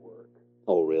the network.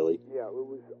 Oh, really? Yeah, it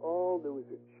was there was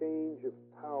a change of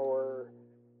power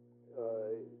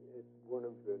at one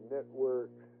of the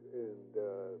networks, and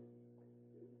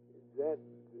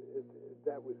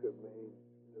that was the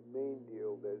main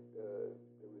deal, that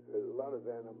there was a lot of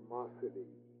animosity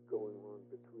going on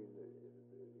between the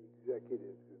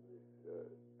executives in this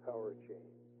power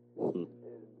change. Mm-hmm.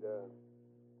 And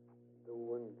the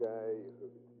one guy who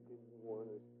didn't want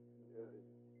to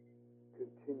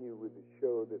continue with the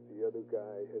show that the other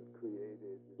guy had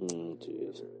created.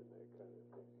 Jeez. And that kind of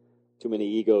thing. Too many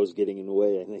egos getting in the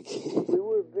way, I think. We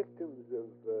were victims of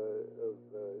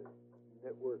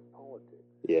network politics.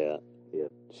 Yeah.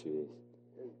 Jeez.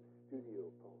 And studio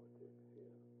politics.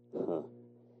 Yeah. Uh-huh.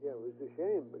 Yeah, it was a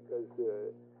shame because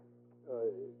the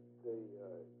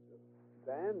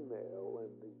fan mail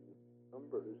and the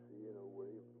numbers, what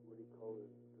do you call it,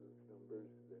 those numbers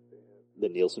that they have? The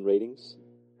Nielsen ratings?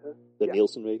 Huh? The Yeah.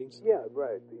 Nielsen ratings? Yeah,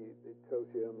 right. It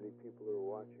tells you how many people are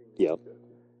watching. Yeah.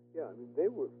 Yeah, I mean, they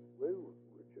were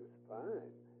just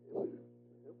fine. It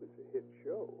was a hit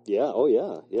show. Yeah, oh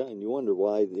yeah, and you wonder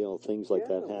why, things like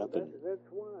that well, happen. That's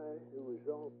why it was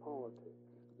all politics.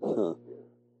 Huh. Yeah.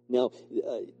 Now,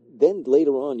 then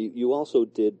later on, you also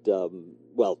did,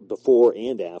 before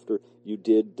and after,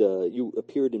 you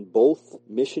appeared in both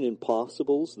Mission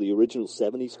Impossibles, the original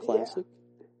 70s classic,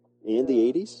 and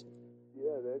the 80s?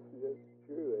 Yeah, that's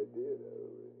true. I did.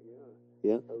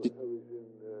 Yeah. I was in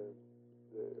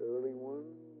the early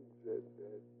ones at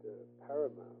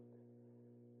Paramount.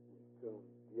 So,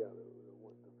 yeah,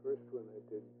 the first one I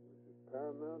did was at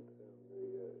Paramount,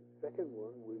 and the second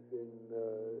one was in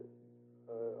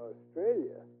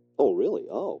Australia. Oh, really?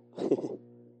 Oh.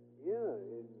 Yeah,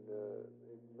 in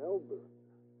Melbourne.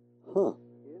 Huh.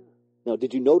 Yeah. Now,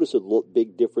 did you notice a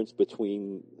big difference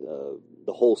between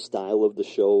the whole style of the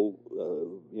show,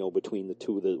 between the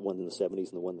two, the one in the 70s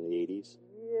and the one in the 80s?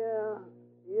 Yeah.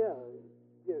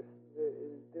 Yes,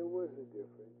 there was a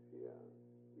difference, yeah.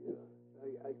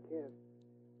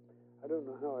 I don't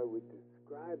know how I would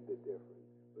describe the difference,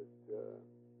 but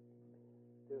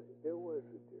there was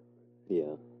a difference.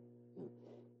 Yeah.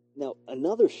 Now,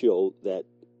 another show that,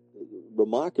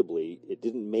 remarkably, it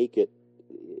didn't make it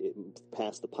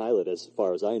past the pilot, as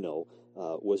far as I know,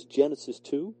 was Genesis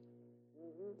 2.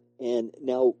 Mm-hmm. And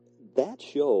now, that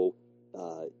show,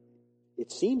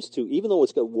 it seems to, even though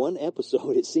it's got one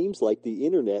episode, it seems like the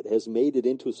internet has made it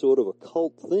into sort of a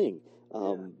cult thing.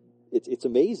 It's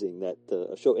amazing that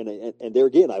a show, and there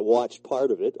again, I watched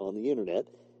part of it on the internet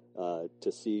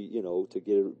to see,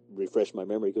 to refresh my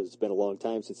memory, because it's been a long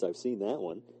time since I've seen that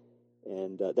one.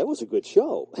 And that was a good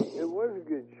show. It was a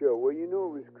good show. Well, it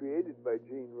was created by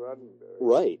Gene Roddenberry.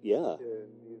 Right, yeah. And,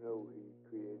 he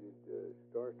created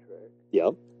Star Trek.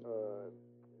 Yep.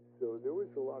 So there was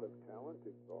a lot of talent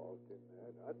involved in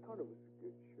that. I thought it was a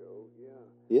good show,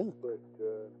 yeah. Yeah. But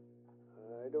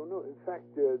I don't know. In fact,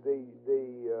 they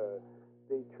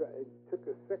took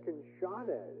a second shot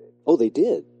at it. Oh, they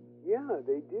did? Yeah,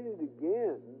 they did it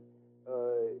again.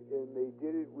 And they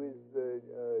did it with...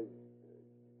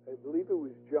 I believe it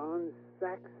was John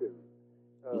Saxon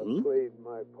played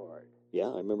my part. Yeah,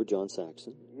 I remember John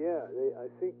Saxon. Yeah, I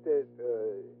think that's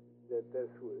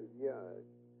what. Yeah,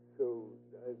 so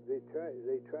they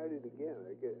tried it again.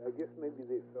 I guess maybe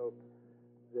they felt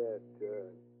that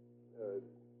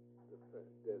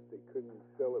that they couldn't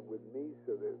sell it with me,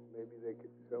 so that maybe they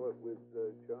could sell it with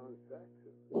John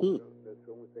Saxon. That's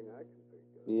the only thing I can think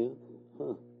of. Yeah.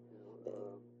 Huh.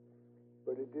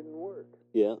 But it didn't work.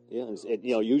 Yeah. And,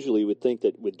 usually you would think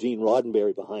that with Gene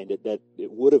Roddenberry behind it, that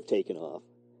it would have taken off.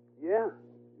 Yeah,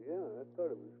 I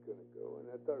thought it was going to go, and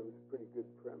I thought it was a pretty good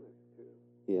premise, too.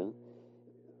 Yeah.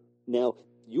 Now,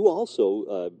 you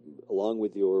also, along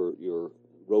with your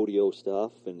rodeo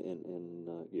stuff and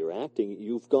your acting,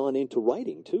 you've gone into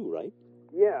writing, too, right?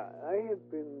 Yeah, I have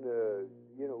been,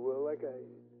 like I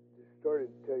started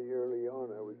to tell you early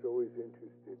on, I was always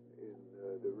interested in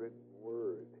the written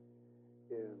word.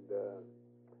 And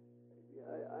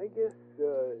I guess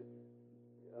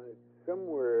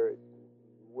somewhere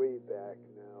way back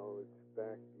now, it's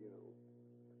back,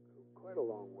 quite a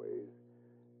long ways,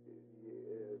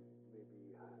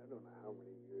 maybe, I don't know how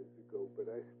many years ago, but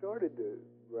I started to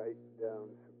write down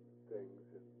some things,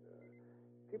 and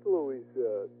people always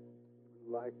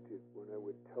liked it when I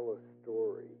would tell a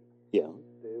story. Yeah.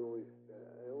 I always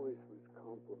was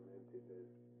complimented as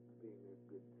being a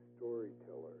good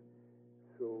storyteller.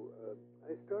 So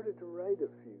I started to write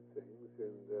a few things,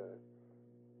 and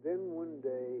then one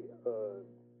day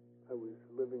I was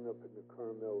living up in the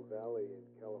Carmel Valley in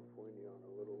California on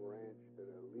a little ranch that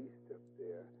I leased up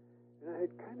there, and I had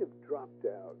kind of dropped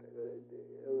out.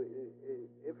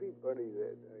 Everybody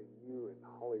that I knew in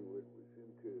Hollywood was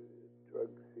into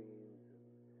drug scenes.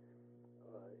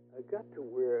 I got to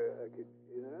where I could,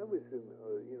 I was in,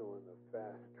 on the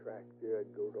fast track there.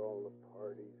 I'd go to all the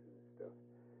parties and stuff.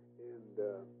 And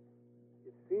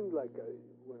it seemed like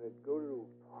when I'd go to a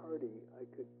party, I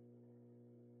could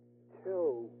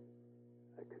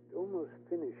almost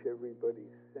finish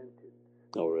everybody's sentence.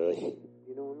 Oh, really?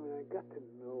 I got to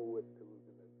know what they were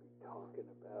going to be talking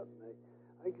about. And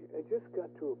I just got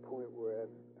to a point where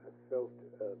I felt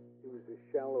it was a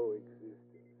shallow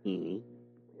existence. Mm-hmm.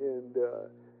 And,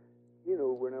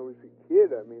 when I was a kid,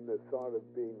 the thought of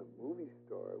being a movie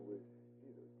star was,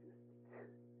 just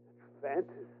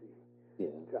fantasy.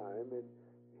 Time, and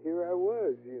here I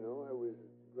was, I was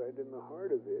right in the heart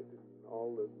of it, and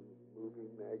all the movie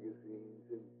magazines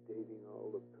and dating all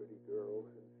the pretty girls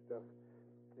and stuff.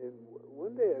 And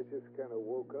one day I just kind of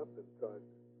woke up and thought,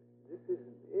 this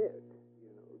isn't it,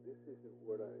 this isn't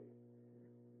what I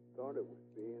thought it would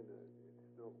be, and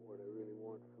it's not what I really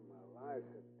want for my life.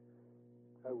 And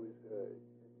I was,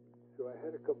 so I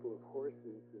had a couple of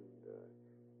horses, and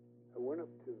I went up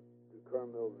to the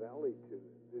Carmel Valley to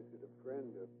visit a friend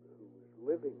who was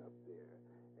living up there,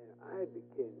 and I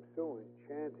became so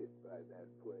enchanted by that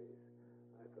place.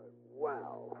 I thought,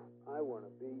 wow, I want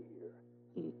to be here.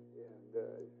 And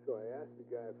so I asked the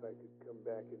guy if I could come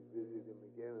back and visit him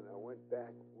again, and I went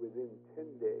back within 10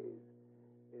 days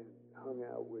and hung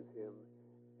out with him,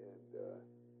 and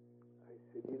I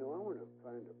said, I want to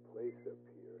find a place up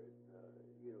here and,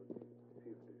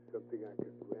 see if there's something I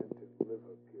could rent and live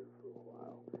up here for a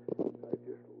while. I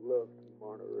just loved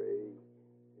Monterey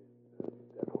and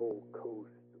that whole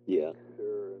coast, Big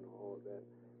Sur and all of that.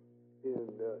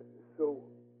 And so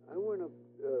I went up,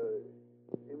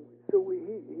 and so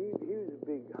he was a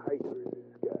big hiker,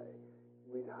 this guy.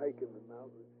 We'd hike in the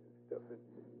mountains and stuff. And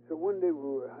so one day we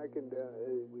were hiking down,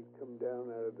 we'd come down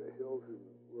out of the hills, and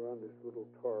we're on this little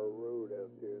tar road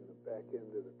out there in the back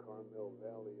end of the Carmel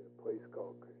Valley, a place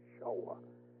called Kashawa.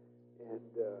 And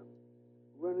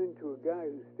run into a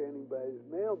guy who's standing by his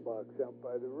mailbox out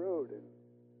by the road, and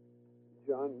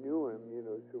John knew him,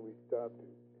 so we stopped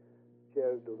and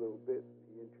chatted a little bit.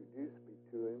 He introduced me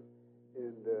to him,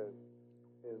 and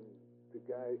the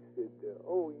guy said,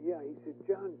 "Oh yeah," he said,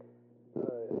 "John,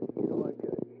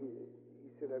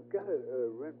 got to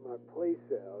rent my place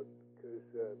out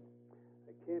because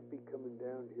I can't be coming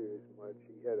down here as much.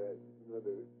 He had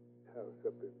another house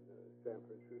up in San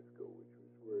Francisco, which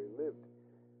was where he lived.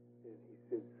 And he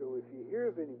said, so if you hear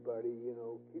of anybody,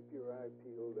 keep your eye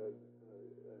peeled. I'd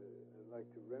like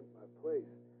to rent my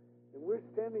place. And we're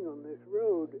standing on this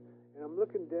road, and I'm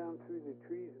looking down through the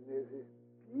trees, and there's this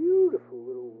beautiful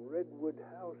little redwood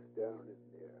house down in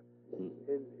there,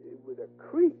 and with a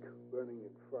creek running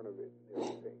in front of it and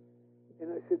everything.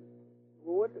 And I said,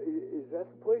 well, what is that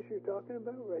the place you're talking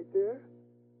about right there?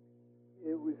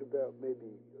 It was about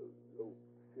maybe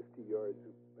 50 yards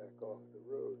back off the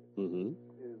road. Mm-hmm.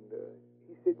 And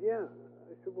he said, yeah.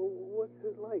 I said, well, what's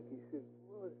it like? He said,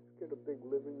 well, it's got a big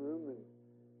living room and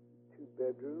 2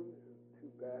 bedrooms and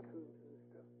 2 bathrooms and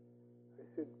stuff. I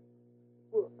said,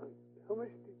 well, how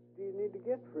much do you need to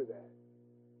get for that?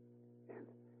 And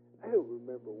I don't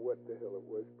remember what the hell it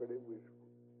was, but it was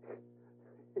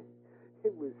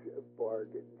it was a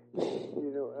bargain.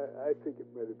 I think it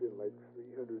might have been like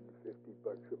 $350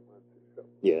 a month or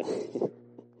something. Yeah.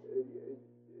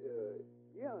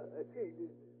 Yeah, I think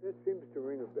that seems to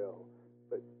ring a bell.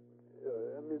 But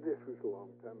this was a long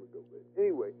time ago. But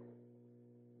anyway,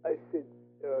 I said,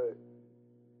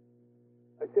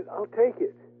 I'll take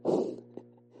it.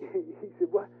 He said,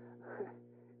 what?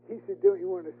 He said, don't you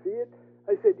want to see it?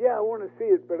 I said, yeah, I want to see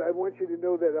it, but I want you to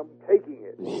know that I'm taking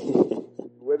it,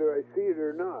 whether I see it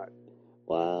or not.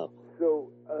 Wow. So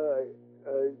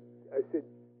I said,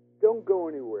 don't go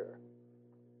anywhere.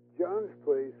 John's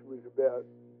place was about,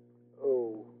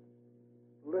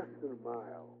 less than a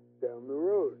mile down the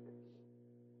road.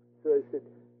 So I said,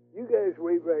 you guys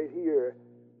wait right here.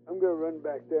 I'm going to run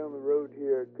back down the road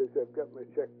here because I've got my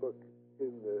checkbook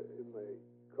in my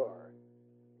car.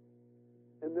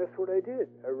 And that's what I did.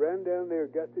 I ran down there,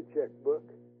 got the checkbook,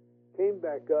 came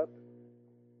back up,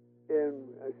 and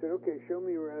I said, okay, show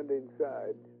me around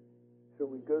inside. So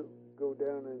we go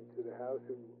down into the house,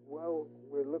 and while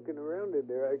we're looking around in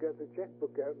there, I got the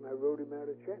checkbook out, and I wrote him out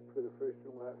a check for the first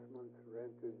and last month's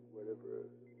rent and whatever,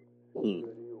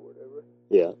 security or whatever.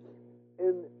 Yeah.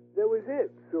 And that was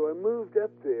it. So I moved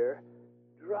up there,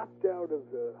 dropped out of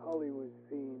the Hollywood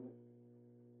scene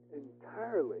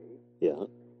entirely. Yeah.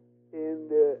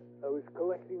 And I was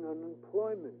collecting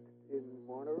unemployment in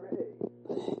Monterey.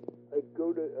 I'd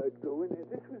go in, and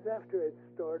this was after I'd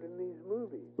starred in these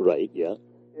movies. Right, yeah.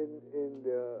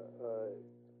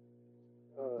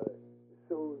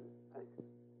 So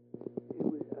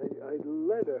I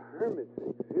led a hermit's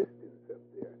existence up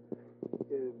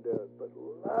there, but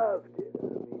loved it. I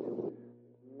mean, it was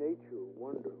nature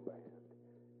wonderland.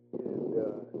 And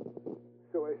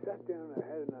so I sat down, and I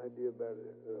had an idea about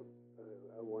it.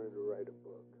 I wanted to write a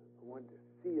book. I wanted to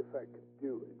see if I could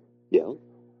do it. Yeah.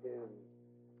 And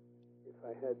if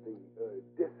I had the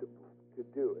discipline to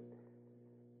do it.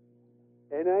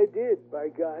 And I did. By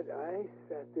God, I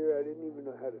sat there. I didn't even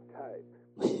know how to type.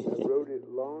 I wrote it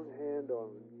longhand on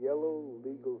yellow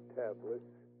legal tablets.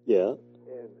 Yeah.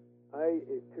 And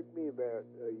it took me about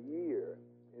a year,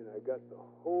 and I got the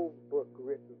whole book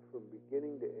written from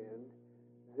beginning to end.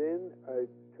 Then I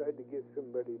tried to get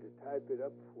somebody to type it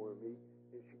up for me,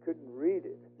 and she couldn't read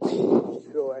it.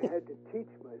 So I had to teach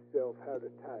myself how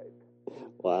to type.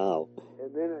 Wow.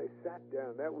 And then I sat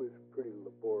down. That was pretty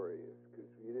laborious because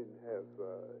you didn't have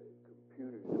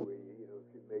computers where if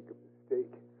you make a mistake,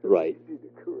 it's so right. easy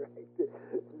to correct it.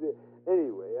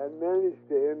 Anyway, I managed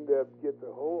to end up get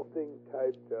the whole thing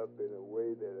typed up in a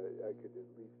way that I could at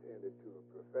least hand it to a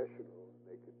professional and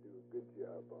they could do a good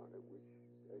job on it, which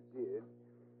I did.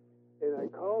 And I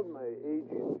called my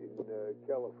agent in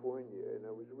California, and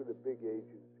I was with a big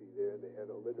agency there, and they had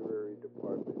a literary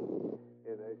department.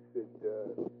 And I said,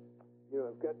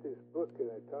 I've got this book, and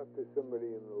I talked to somebody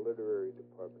in the literary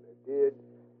department. I did.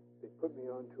 They put me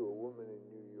on to a woman in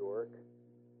New York,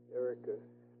 Erica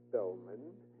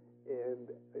Spellman, and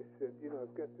I said,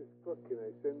 I've got this book, can I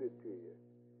send it to you?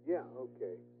 Yeah,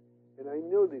 okay. And I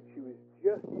know that she was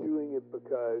just doing it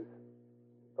because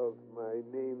of my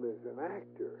name as an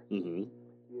actor, Mm-hmm.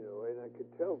 And I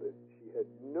could tell that she had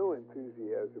no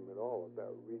enthusiasm at all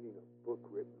about reading a book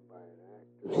written by an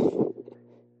actor.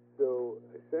 So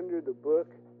I send her the book.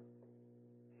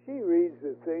 She reads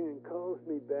the thing and calls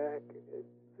me back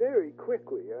very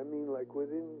quickly. I mean, like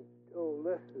within,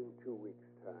 less than 2 weeks'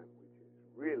 time, which is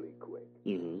really quick.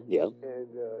 Mm-hmm. Yeah. And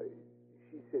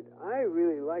she said, I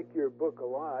really like your book a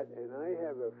lot, and I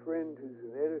have a friend who's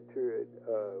an editor at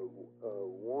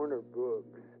Warner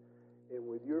Books, and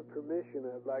with your permission,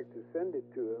 I'd like to send it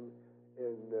to him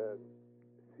and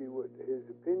see what his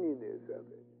opinion is of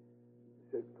it.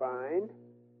 I said, fine.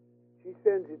 She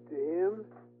sends it to him.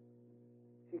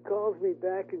 She calls me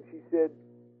back and she said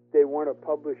they want to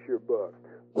publish your book.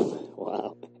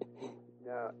 Wow.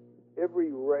 Now,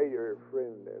 every writer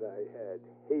friend that I had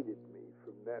hated me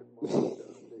from that moment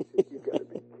on. They said, you got to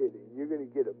be kidding. You're going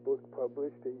to get a book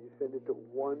published and you send it to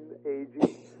one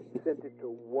agent, you sent it to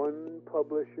one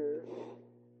publisher.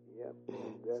 Yep,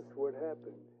 that's what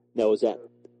happened. Now, was that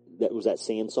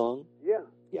Sandsong? Yeah.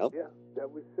 Yep. Yeah, that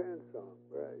was Sandsong,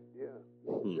 right, yeah,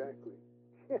 exactly.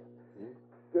 Yeah.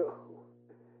 So,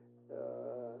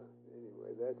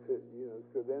 anyway, that's it,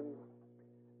 So then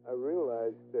I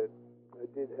realized that I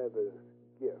did have a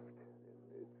gift.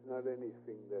 It's not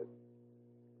anything that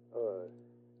I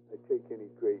take any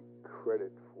great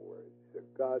credit for. It's a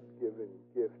God-given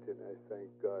gift, and I thank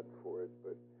God for it.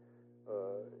 But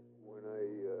when I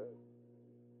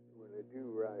do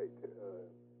write,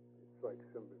 it's like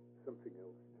something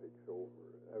else takes over.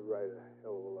 I write a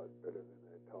hell of a lot better than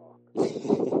I talk.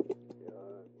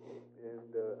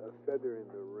 And A Feather in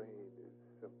the Rain is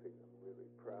something I'm really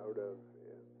proud of,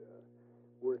 and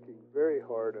working very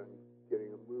hard on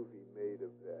getting a movie made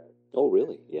of that. Oh,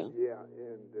 really? Yeah. Yeah,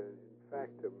 and in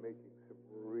fact, I'm making some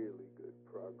really good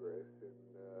progress, and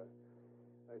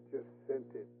I just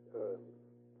sent it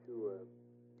to a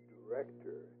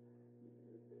director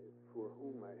for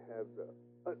whom I have the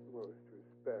utmost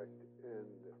respect, and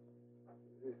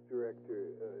this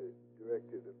director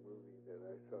directed a movie that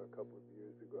I saw a couple of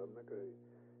years ago. I'm not going to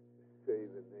say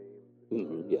the name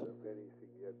of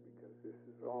anything yet because this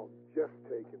has all just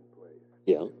taken place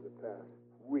in the past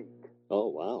week. Oh,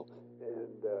 wow.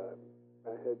 And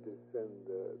I had to send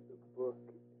the book,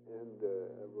 and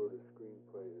I wrote a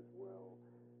screenplay as well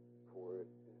for it,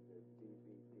 and a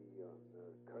DVD on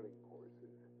cutting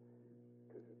horses,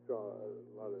 because it's a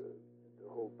lot of the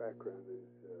whole background is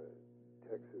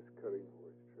Texas cutting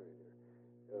horse trainer,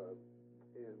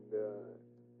 and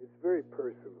it's very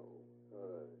personal.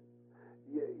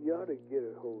 You ought to get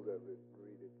a hold of it and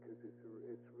read it because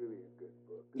it's really a good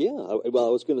book. Yeah, well, I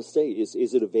was going to say, is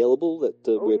it available?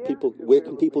 Where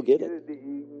can people get it?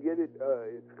 You can get it.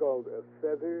 It's called A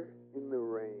Feather in the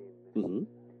Rain,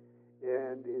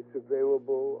 and it's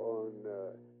available on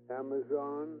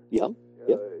Amazon.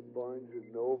 Barnes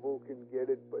and Noble can get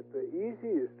it, but the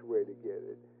easiest way to get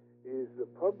it is the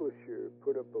publisher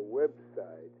put up a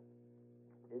website,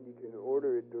 and you can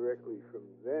order it directly from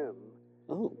them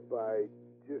by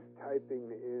just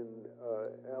typing in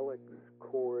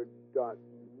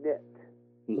alexcord.net,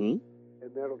 and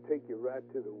that'll take you right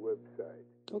to the website.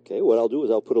 Okay, what I'll do is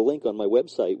I'll put a link on my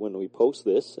website when we post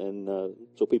this, and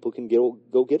so people can go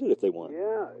get it if they want.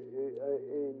 Yeah,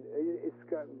 and it's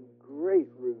gotten great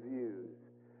reviews,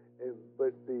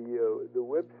 but the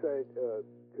website,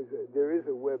 because there is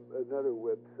another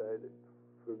website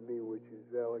for me, which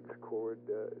is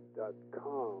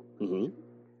alexcord.com.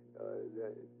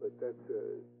 But that's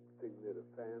a thing that a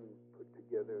fan put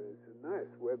together. It's a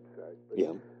nice website. But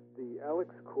the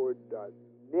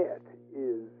alexcord.net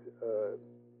is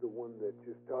the one that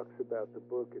just talks about the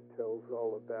book. It tells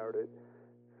all about it,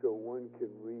 so one can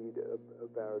read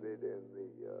about it and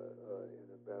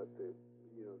about the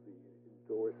the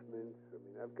endorsements. I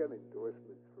mean, I've got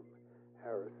endorsements from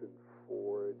Harrison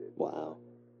Ford and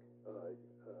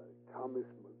Thomas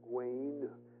McGuane,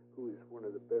 who is one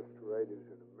of the best writers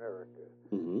in America.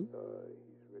 He's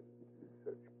written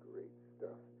such great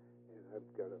stuff, and I've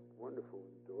got a wonderful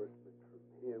endorsement from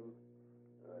him.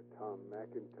 Tom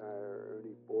McIntyre,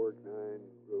 Ernie Borgnine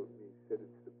wrote me, said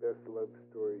it's the best love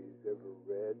story he's ever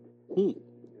read. And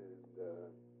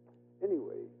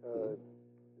anyway,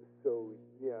 so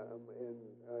yeah, and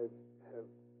I have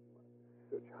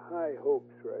such high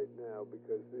hopes right now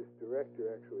because this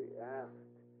director actually asked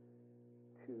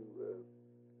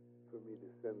for me to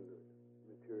send the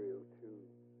material to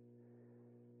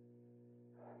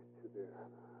their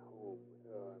home,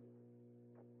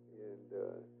 and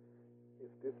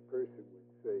if this person would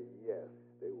say yes,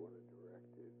 they want to direct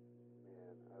it,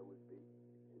 man, I would be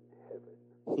in heaven.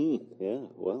 Yeah,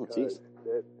 well, geez.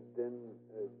 Then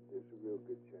there's a real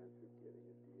good chance of getting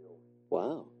a deal.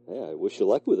 Wow. Yeah, I wish you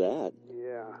luck with that.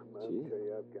 Yeah, I'll tell you,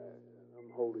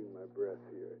 I'm holding my breath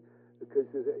here because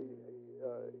it's a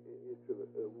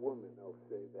woman. I'll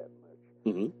say that much.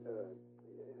 And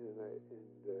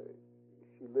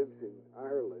she lives in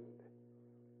Ireland,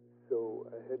 so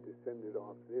I had to send it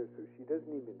off there. So she doesn't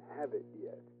even have it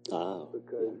yet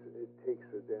because it takes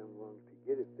so damn long to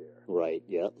get it there. Right.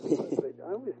 Yeah. But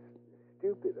I was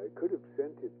stupid. I could have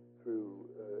sent it through.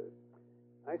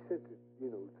 I sent it,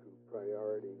 through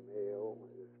priority mail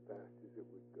as fast as it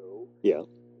would go. Yeah.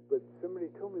 But somebody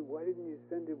told me, why didn't you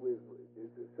send it with?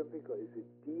 Is it something called? Is it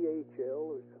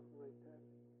DHL or something like that?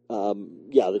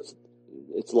 Yeah.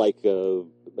 It's like a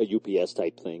UPS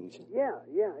type thing. Yeah.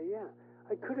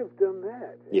 I could have done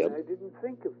that, and Yep. I didn't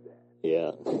think of that,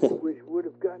 Yeah. which would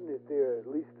have gotten it there at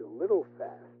least a little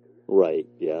faster, Right,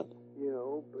 yeah.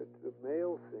 But the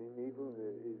mail thing, even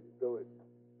though it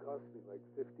cost me like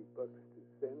 $50 to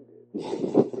send it,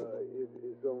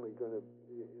 is only going to,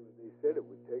 they said it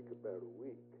would take about a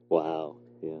week. Wow,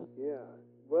 yeah. Yeah.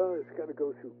 Well, it's got to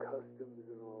go through customs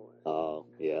and all that. Oh,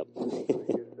 yeah. So I guess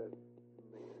that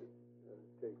makes it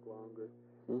take longer.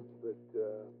 But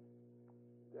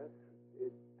that's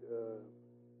it.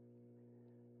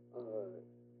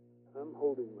 I'm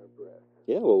holding my breath.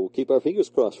 Yeah, well, we'll keep our fingers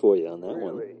crossed for you on that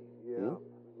one. Really? Yeah.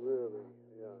 Really?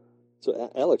 Yeah.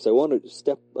 So, Alex, I want to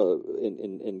step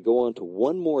and go on to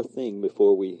one more thing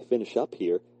before we finish up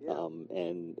here. Yeah.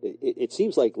 And it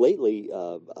seems like lately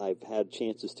I've had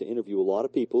chances to interview a lot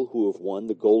of people who have won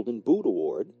the Golden Boot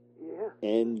Award. Yeah.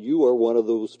 And you are one of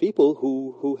those people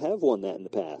who have won that in the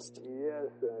past. Yes,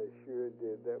 I sure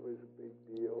did. That was a big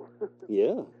deal.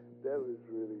 Yeah. That was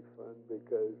really fun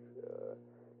because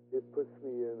it puts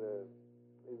me in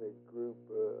a group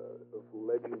of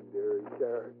legendary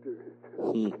characters.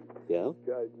 Yeah.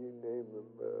 God, you name them: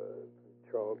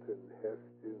 Charlton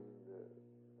Heston,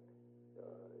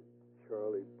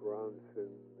 Charlie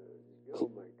Bronson. Oh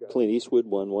my God! Clint Eastwood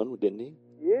won one, didn't he?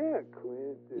 Yeah,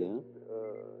 Clint. And, Yeah.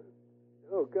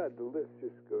 Oh God, the list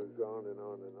just goes on and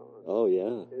on and on. Oh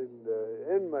yeah.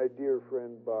 And my dear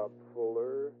friend Bob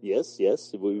Fuller. Yes.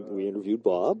 We interviewed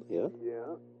Bob. Yeah.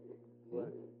 Yeah.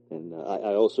 And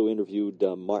I also interviewed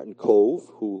Martin Cove,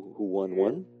 who won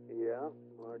one. Yeah,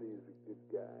 Marty is a good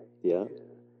guy. Yeah.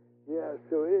 Yeah,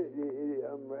 so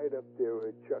I'm right up there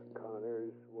with Chuck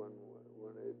Connors. One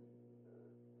it.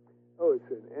 Oh,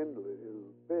 it's an endless,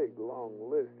 big,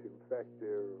 long list. In fact,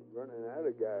 they're running out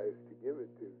of guys to give it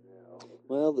to now.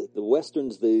 Well, the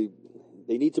Westerns, they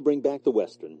need to bring back the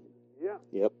Western. Yeah.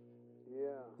 Yep.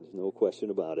 Yeah. There's no question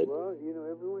about it. Well,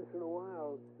 every once in a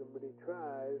while, somebody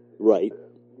tries. Right. I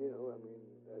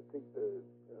think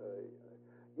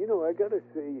I got to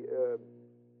say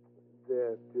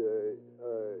that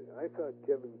I thought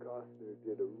Kevin Costner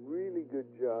did a really good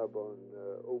job on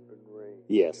Open Range.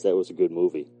 Yes, that was a good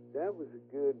movie. That was a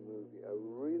good movie. I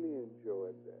really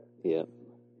enjoyed that. Yeah.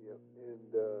 Yep.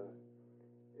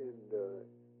 And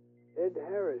Ed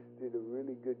Harris did a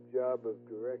really good job of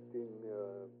directing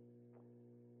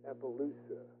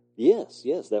Appaloosa. Yes,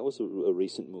 that was a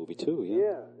recent movie too. Yeah.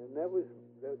 Yeah, and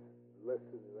that's less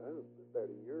than about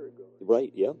a year ago.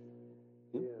 Right. Yeah.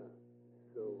 Yeah.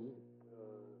 So,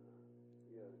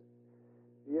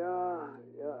 yeah,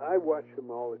 I watch them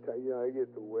all the time. I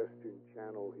get the Western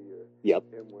Channel here. Yep.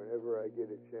 And whenever I get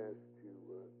a chance to,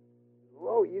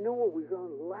 oh, you know what was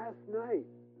on last night?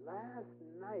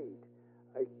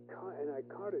 I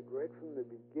caught it right from the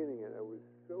beginning, and I was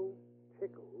so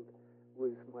tickled.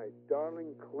 Was My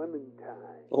Darling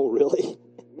Clementine. Oh, really?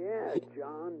 Yeah,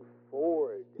 John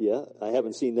Ford. Yeah, I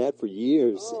haven't seen that for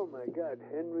years. Oh my God,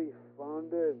 Henry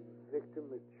Fonda and Victor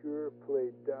Mature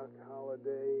played Doc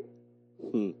Holliday,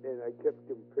 and I kept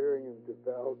comparing him to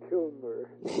Val Kilmer,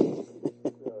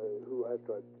 who I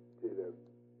thought did a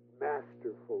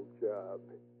masterful job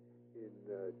in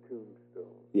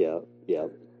Tombstone. Yeah.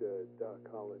 As Doc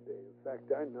Holliday. In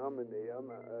fact, I'm a member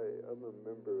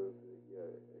of the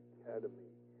Academy,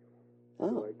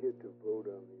 so I get to vote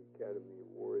on the Academy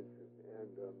Awards and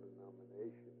on the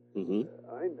nominations. Mm-hmm.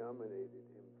 I nominated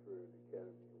him for an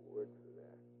Academy Award for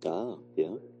that. Ah, yeah.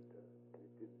 But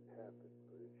it didn't happen,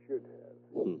 but it should have.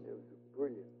 It was a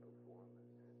brilliant performance.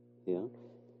 Yeah.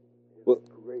 It's Well, a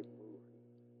great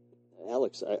movie.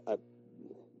 Alex, I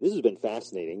this has been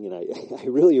fascinating, and I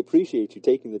really appreciate you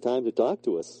taking the time to talk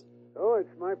to us. Oh,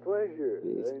 it's my pleasure.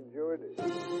 Yes. I enjoyed it.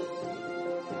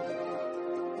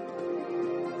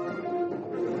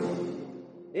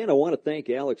 And I want to thank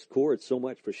Alex Cord so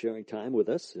much for sharing time with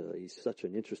us. He's such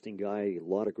an interesting guy, a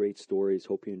lot of great stories.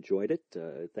 Hope you enjoyed it.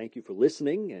 Thank you for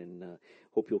listening, and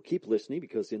hope you'll keep listening,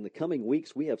 because in the coming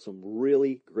weeks we have some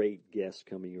really great guests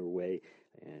coming your way.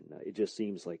 And it just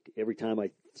seems like every time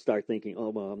I start thinking, oh,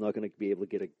 well, I'm not going to be able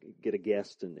to get a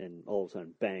guest, and all of a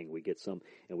sudden, bang, we get some,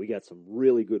 and we got some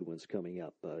really good ones coming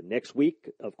up. Next week,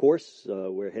 of course,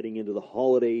 we're heading into the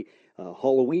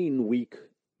Halloween week,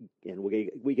 and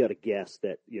we got a guest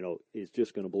that, is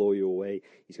just going to blow you away.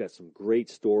 He's got some great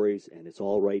stories, and it's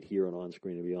all right here on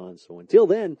Screen and Beyond. So until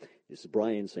then, this is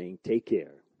Brian saying take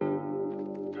care.